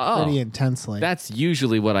mage hand Oh. pretty intensely. That's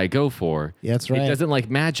usually what I go for. Yeah, that's right. It doesn't like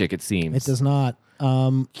magic, it seems. It does not.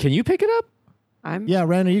 Can you pick it up? I'm Yeah,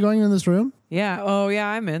 Ren, are you going in this room? Yeah. Oh, yeah.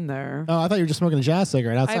 I'm in there. Oh, I thought you were just smoking a jazz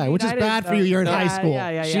cigarette outside, I mean, which is I didn't bad for know. you. You're in Yeah, high school.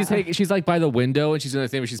 Yeah. She's like by the window and she's doing the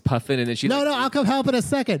thing where she's puffing and then she No, I'll come help in a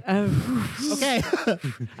second. Okay.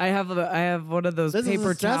 I have one of those This is a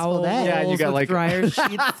paper stressful towels. day. Yeah, you got with like- dryer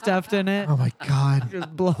sheets stuffed in it. Oh my God.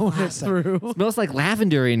 Just blowing it through. smells like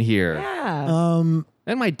lavender in here. Yeah.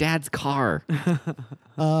 And my dad's car.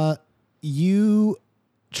 You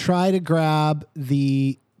try to grab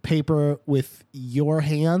the paper with your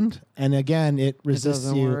hand, and again, it resists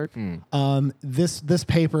doesn't you. work. This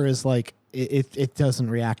paper is like it doesn't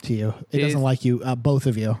react to you. It doesn't Is- like you, both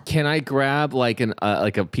of you. Can I grab like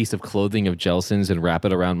a piece of clothing of Jelson's and wrap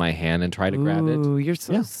it around my hand and try to grab it? Ooh, you're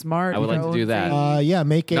so Yeah. smart. I would like to do that. Yeah,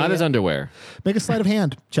 make Not as a underwear. make a sleight of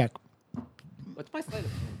hand check. What's my sleight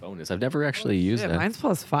of hand bonus? I've never actually used Yeah, that. mine's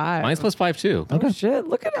 +5. Mine's +5 too. Oh, shit.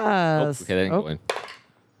 Look at us. Okay, that didn't go in.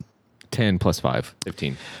 10 + 5,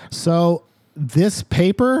 15. So this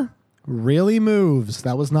paper really moves.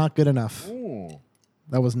 That was not good enough.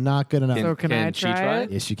 That was not good enough. So can I Can she try try?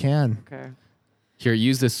 it? Yes, you can. Okay. Here,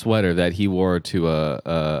 use this sweater that he wore to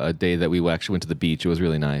a day that we actually went to the beach. It was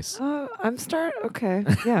really nice. I'm okay.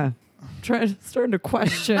 Yeah. Starting to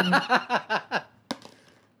question.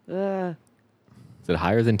 Is it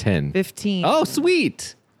higher than 10? 15. Oh,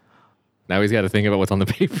 sweet. Now he's got to think about what's on the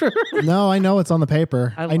paper. No, I know it's on the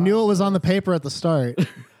paper. I I knew love it was on the paper at the start.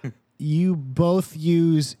 You both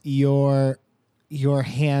use your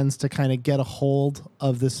hands to kind of get a hold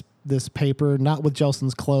of this paper, not with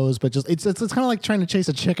Jelson's clothes, but just it's kind of like trying to chase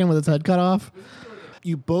a chicken with its head cut off.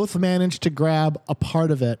 You both manage to grab a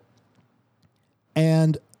part of it,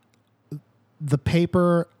 and the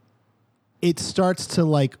paper, it starts to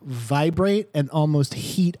like vibrate and almost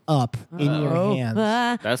heat up in your hands.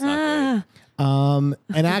 That's not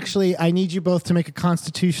And actually, I need you both to make a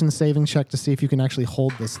Constitution saving check to see if you can actually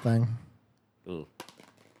hold this thing. good.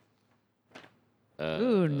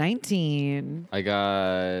 Ooh, 19. I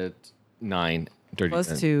got 9. Dirty Plus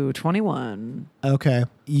 10. 2, 21. Okay.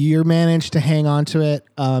 You manage to hang on to it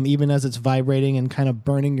even as it's vibrating and kind of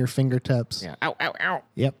burning your fingertips. Yeah. Ow, ow, ow.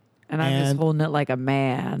 Yep. And I'm just holding it like a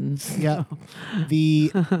man. Yep.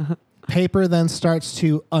 The paper then starts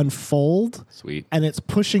to unfold, Sweet. and it's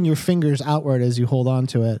pushing your fingers outward as you hold on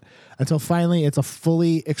to it until finally it's a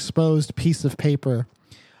fully exposed piece of paper.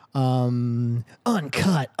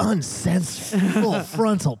 Uncut, uncensored, full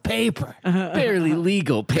frontal paper. Barely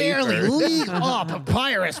legal paper. Barely legal. Oh,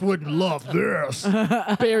 Papyrus wouldn't love this.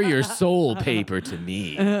 Bear your soul paper to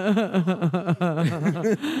me.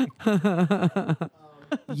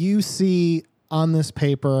 You see on this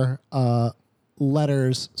paper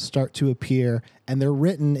letters start to appear, and they're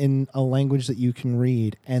written in a language that you can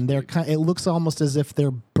read, and it looks almost as if they're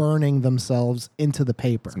burning themselves into the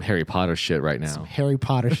paper. Some Harry Potter shit right now. Harry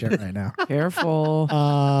Potter shit right now. Careful.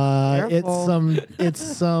 It's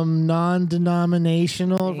some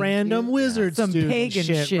non-denominational random wizard Some student pagan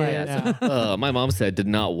shit right shit. now. My mom said did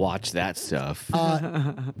not watch that stuff.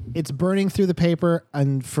 It's burning through the paper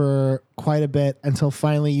and for quite a bit until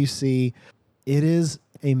finally you see it is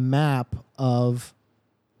a map of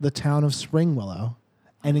the town of Spring Willow,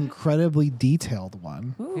 an incredibly detailed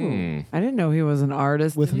one Ooh. I didn't know he was an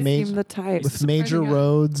artist. with He seemed the type. with major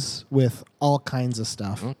roads, with all kinds of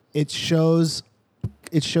stuff. It shows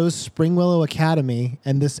Spring Willow Academy,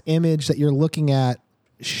 and this image that you're looking at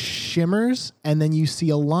shimmers, and then you see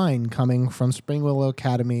a line coming from Spring Willow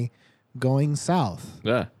Academy going south.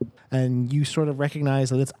 Yeah. And you sort of recognize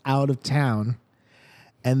that it's out of town.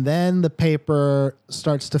 And then the paper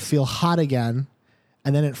starts to feel hot again,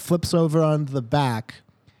 and then it flips over onto the back,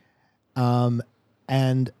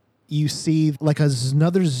 and you see like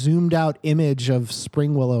another zoomed out image of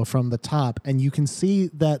Spring Willow from the top, and you can see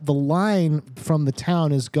that the line from the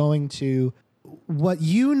town is going to what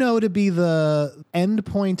you know to be the end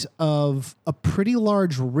point of a pretty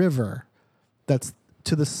large river that's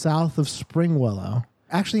to the south of Spring Willow.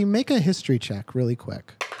 Actually, make a history check really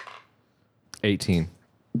quick. 18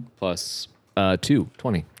 plus 2,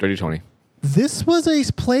 20. Dirty 20. This was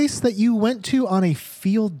a place that you went to on a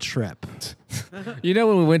field trip. You know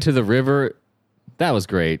when we went to the river, that was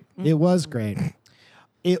great. It was great.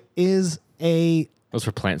 It is That was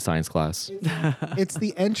for plant science class. it's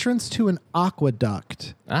the entrance to an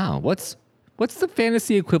aqueduct. Oh, what's the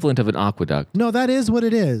fantasy equivalent of an aqueduct? No, that is what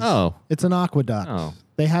it is. Oh. It's an aqueduct. Oh.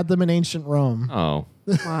 They had them in ancient Rome. Oh.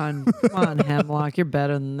 Come on, Hemlock. You're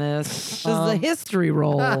better than this. This is a history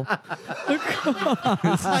roll.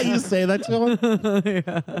 That's how you say that to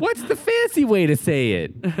him. What's the fancy way to say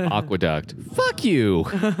it? Aqueduct. Fuck you.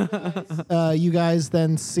 You guys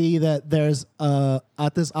then see that there's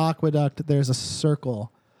at this aqueduct there's a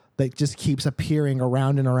circle that just keeps appearing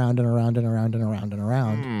around and around and around and around and around and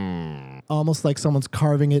around. Almost like someone's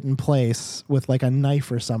carving it in place with like a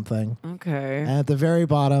knife or something. Okay. And at the very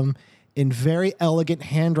bottom, in very elegant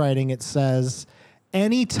handwriting, it says,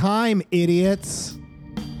 "Anytime, idiots."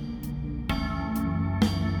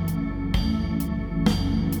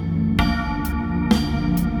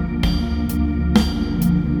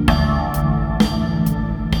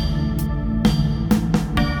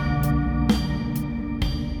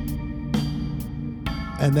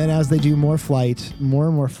 And then as they do more flight, more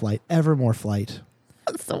and more flight, ever more flight,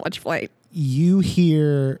 So much flight. you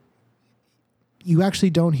actually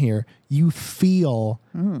don't hear, you feel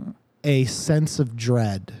a sense of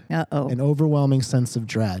dread, Uh-oh. an overwhelming sense of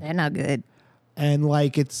dread. They're not good. And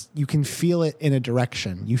like you can feel it in a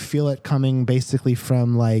direction. You feel it coming basically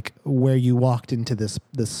from like where you walked into this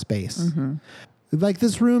space. Like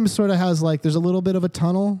this room sort of has like, there's a little bit of a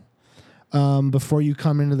tunnel before you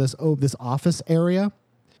come into this office area.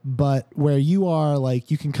 But where you are, like,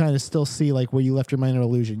 you can kind of still see, like, where you left your minor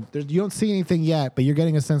illusion. You don't see anything yet, but you're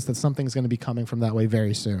getting a sense that something's going to be coming from that way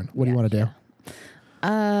very soon. What do you want to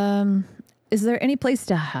do? Is there any place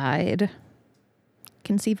to hide?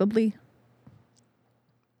 Conceivably?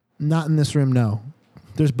 Not in this room, no.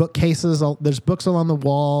 There's bookcases, there's books along the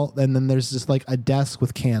wall, and then there's just, like, a desk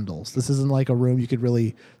with candles. This isn't, like, a room you could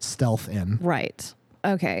really stealth in. Right.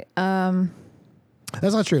 Okay.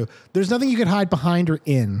 That's not true. There's nothing you could hide behind or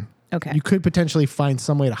in. Okay. You could potentially find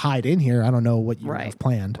some way to hide in here. I don't know what you have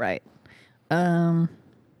planned. Right. I'm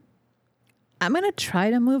gonna try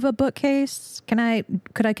to move a bookcase. Could I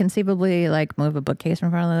conceivably like move a bookcase in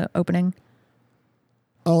front of the opening?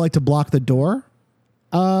 Oh, like to block the door?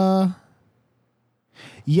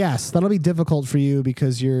 Yes, that'll be difficult for you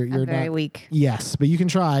because you're I'm very not weak. Yes, but you can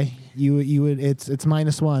try. You would it's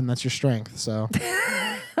 -1. That's your strength. So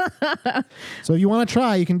so if you want to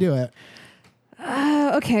try, you can do it.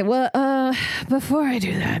 Okay. Well, before I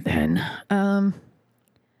do that, then I'm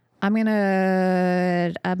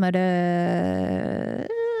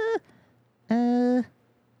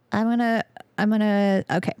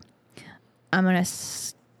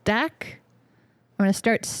gonna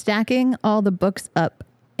start stacking all the books up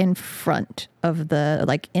in front of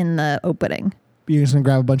in the opening. You're just gonna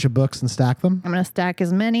grab a bunch of books and stack them. I'm gonna stack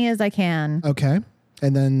as many as I can, Okay,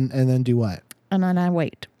 and then do what? and then I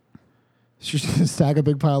wait. You're just gonna stack a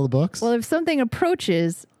big pile of books. Well, if something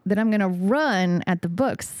approaches, then I'm gonna run at the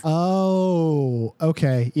books. Oh,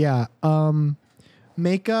 okay, yeah.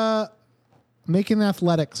 Make an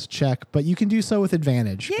athletics check, but you can do so with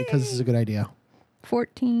advantage because this is a good idea.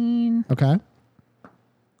 14 Okay.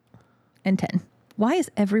 and 10. Why is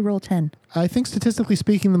every roll 10? I think statistically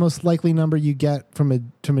speaking, the most likely number you get from a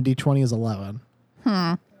D20 is 11.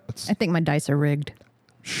 I think my dice are rigged.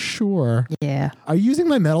 Sure. Yeah. Are you using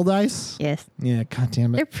my metal dice? Yes. Yeah, god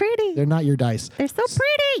damn They're it. pretty. They're not your dice. They're so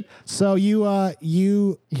pretty. So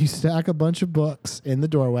you stack a bunch of books in the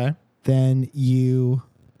doorway, then you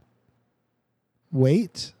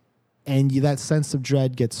wait, and that sense of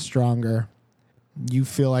dread gets stronger. You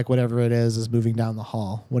feel like whatever it is moving down the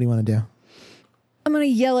hall. What do you want to do? I'm going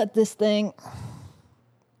to yell at this thing.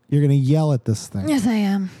 You're going to yell at this thing. Yes, I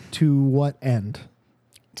am. To what end?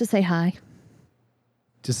 To say hi.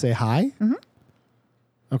 To say hi? Mm-hmm.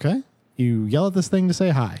 Okay. You yell at this thing to say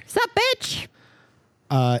hi. Sup, bitch?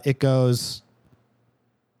 It goes...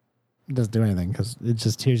 It doesn't do anything because it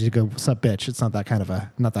just hears you go, sup, bitch. It's not that kind of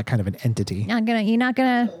an entity. You're not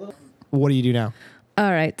gonna. What do you do now?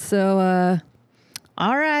 All right. So,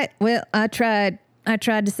 all right. Well, I tried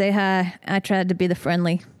to say hi. I tried to be the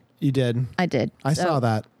friendly. You did. I did. I saw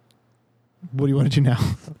that. What do you want to do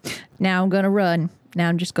now? Now I'm going to run. Now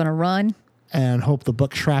I'm just going to run And hope the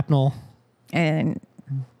book shrapnel. and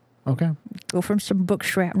Okay. go from some book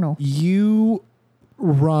shrapnel. You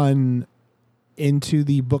run into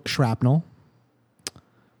the book shrapnel.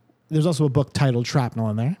 There's also a book titled Shrapnel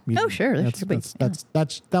in there. Oh, sure. That should be,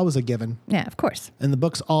 That was a given. Yeah, of course. And the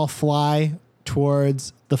books all fly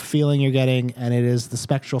towards the feeling you're getting, and it is the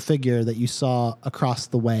spectral figure that you saw across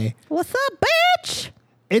the way. What's up, bitch?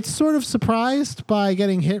 It's sort of surprised by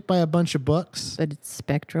getting hit by a bunch of books, But it's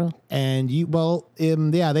spectral. and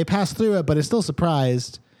they pass through it, but it's still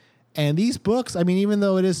surprised. And these books, I mean, even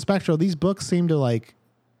though it is spectral, these books seem to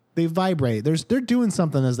they vibrate. They're doing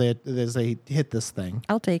something as they hit this thing,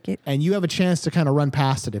 I'll take it. and you have a chance to kind of run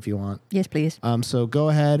past it if you want. Yes, please. So go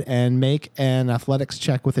ahead and make an athletics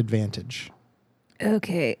check with advantage.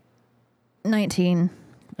 Okay. 19.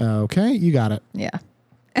 Okay, you got it. Yeah.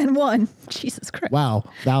 And 1. Jesus Christ. Wow,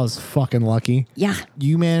 that was fucking lucky. Yeah.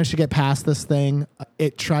 You managed to get past this thing.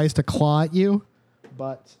 It tries to claw at you,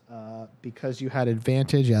 but because you had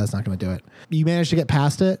advantage. Yeah, that's not going to do it. You managed to get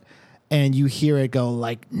past it, and you hear it go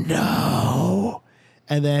like, no.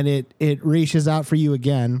 And then it reaches out for you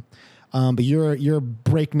again. But you're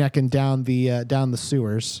breaknecking down the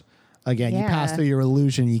sewers again. You pass Yeah. through your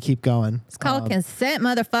illusion. You keep going. It's called consent,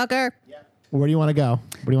 motherfucker. Where do you want to go?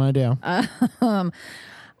 What do you want to do?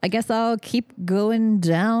 I guess I'll keep going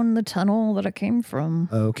down the tunnel that I came from.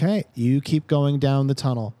 Okay, you keep going down the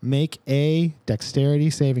tunnel. Make a dexterity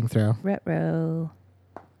saving throw. Retro.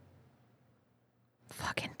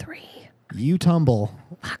 Fucking 3. You tumble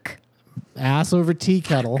Fuck. ass over tea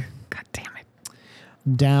kettle God damn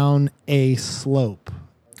it. down a slope.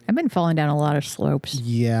 I've been falling down a lot of slopes.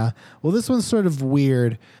 Yeah. Well, this one's sort of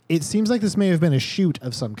weird. It seems like this may have been a chute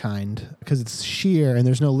of some kind because it's sheer and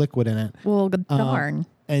there's no liquid in it. Well, darn.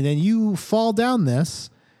 And then you fall down this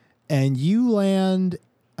and you land.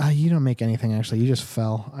 You don't make anything, actually. You just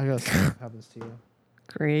fell. I gotta see what happens to you.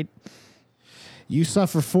 Great. You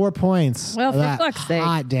suffer 4 points Well, of for that fuck's sake.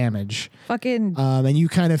 hot damage. Fucking. And you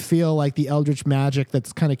kind of feel like the eldritch magic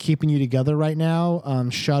that's kind of keeping you together right now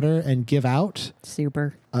shudder and give out.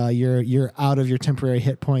 Super. You're out of your temporary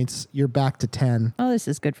hit points. You're back to 10. Oh, this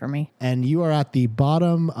is good for me. And you are at the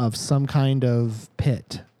bottom of some kind of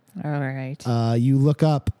pit. All right. You look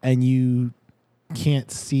up and you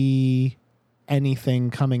can't see anything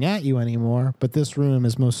coming at you anymore, but this room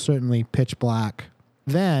is most certainly pitch black.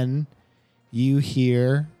 Then you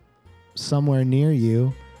hear somewhere near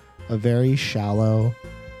you a very shallow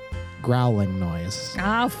growling noise.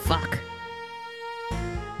 Oh, fuck.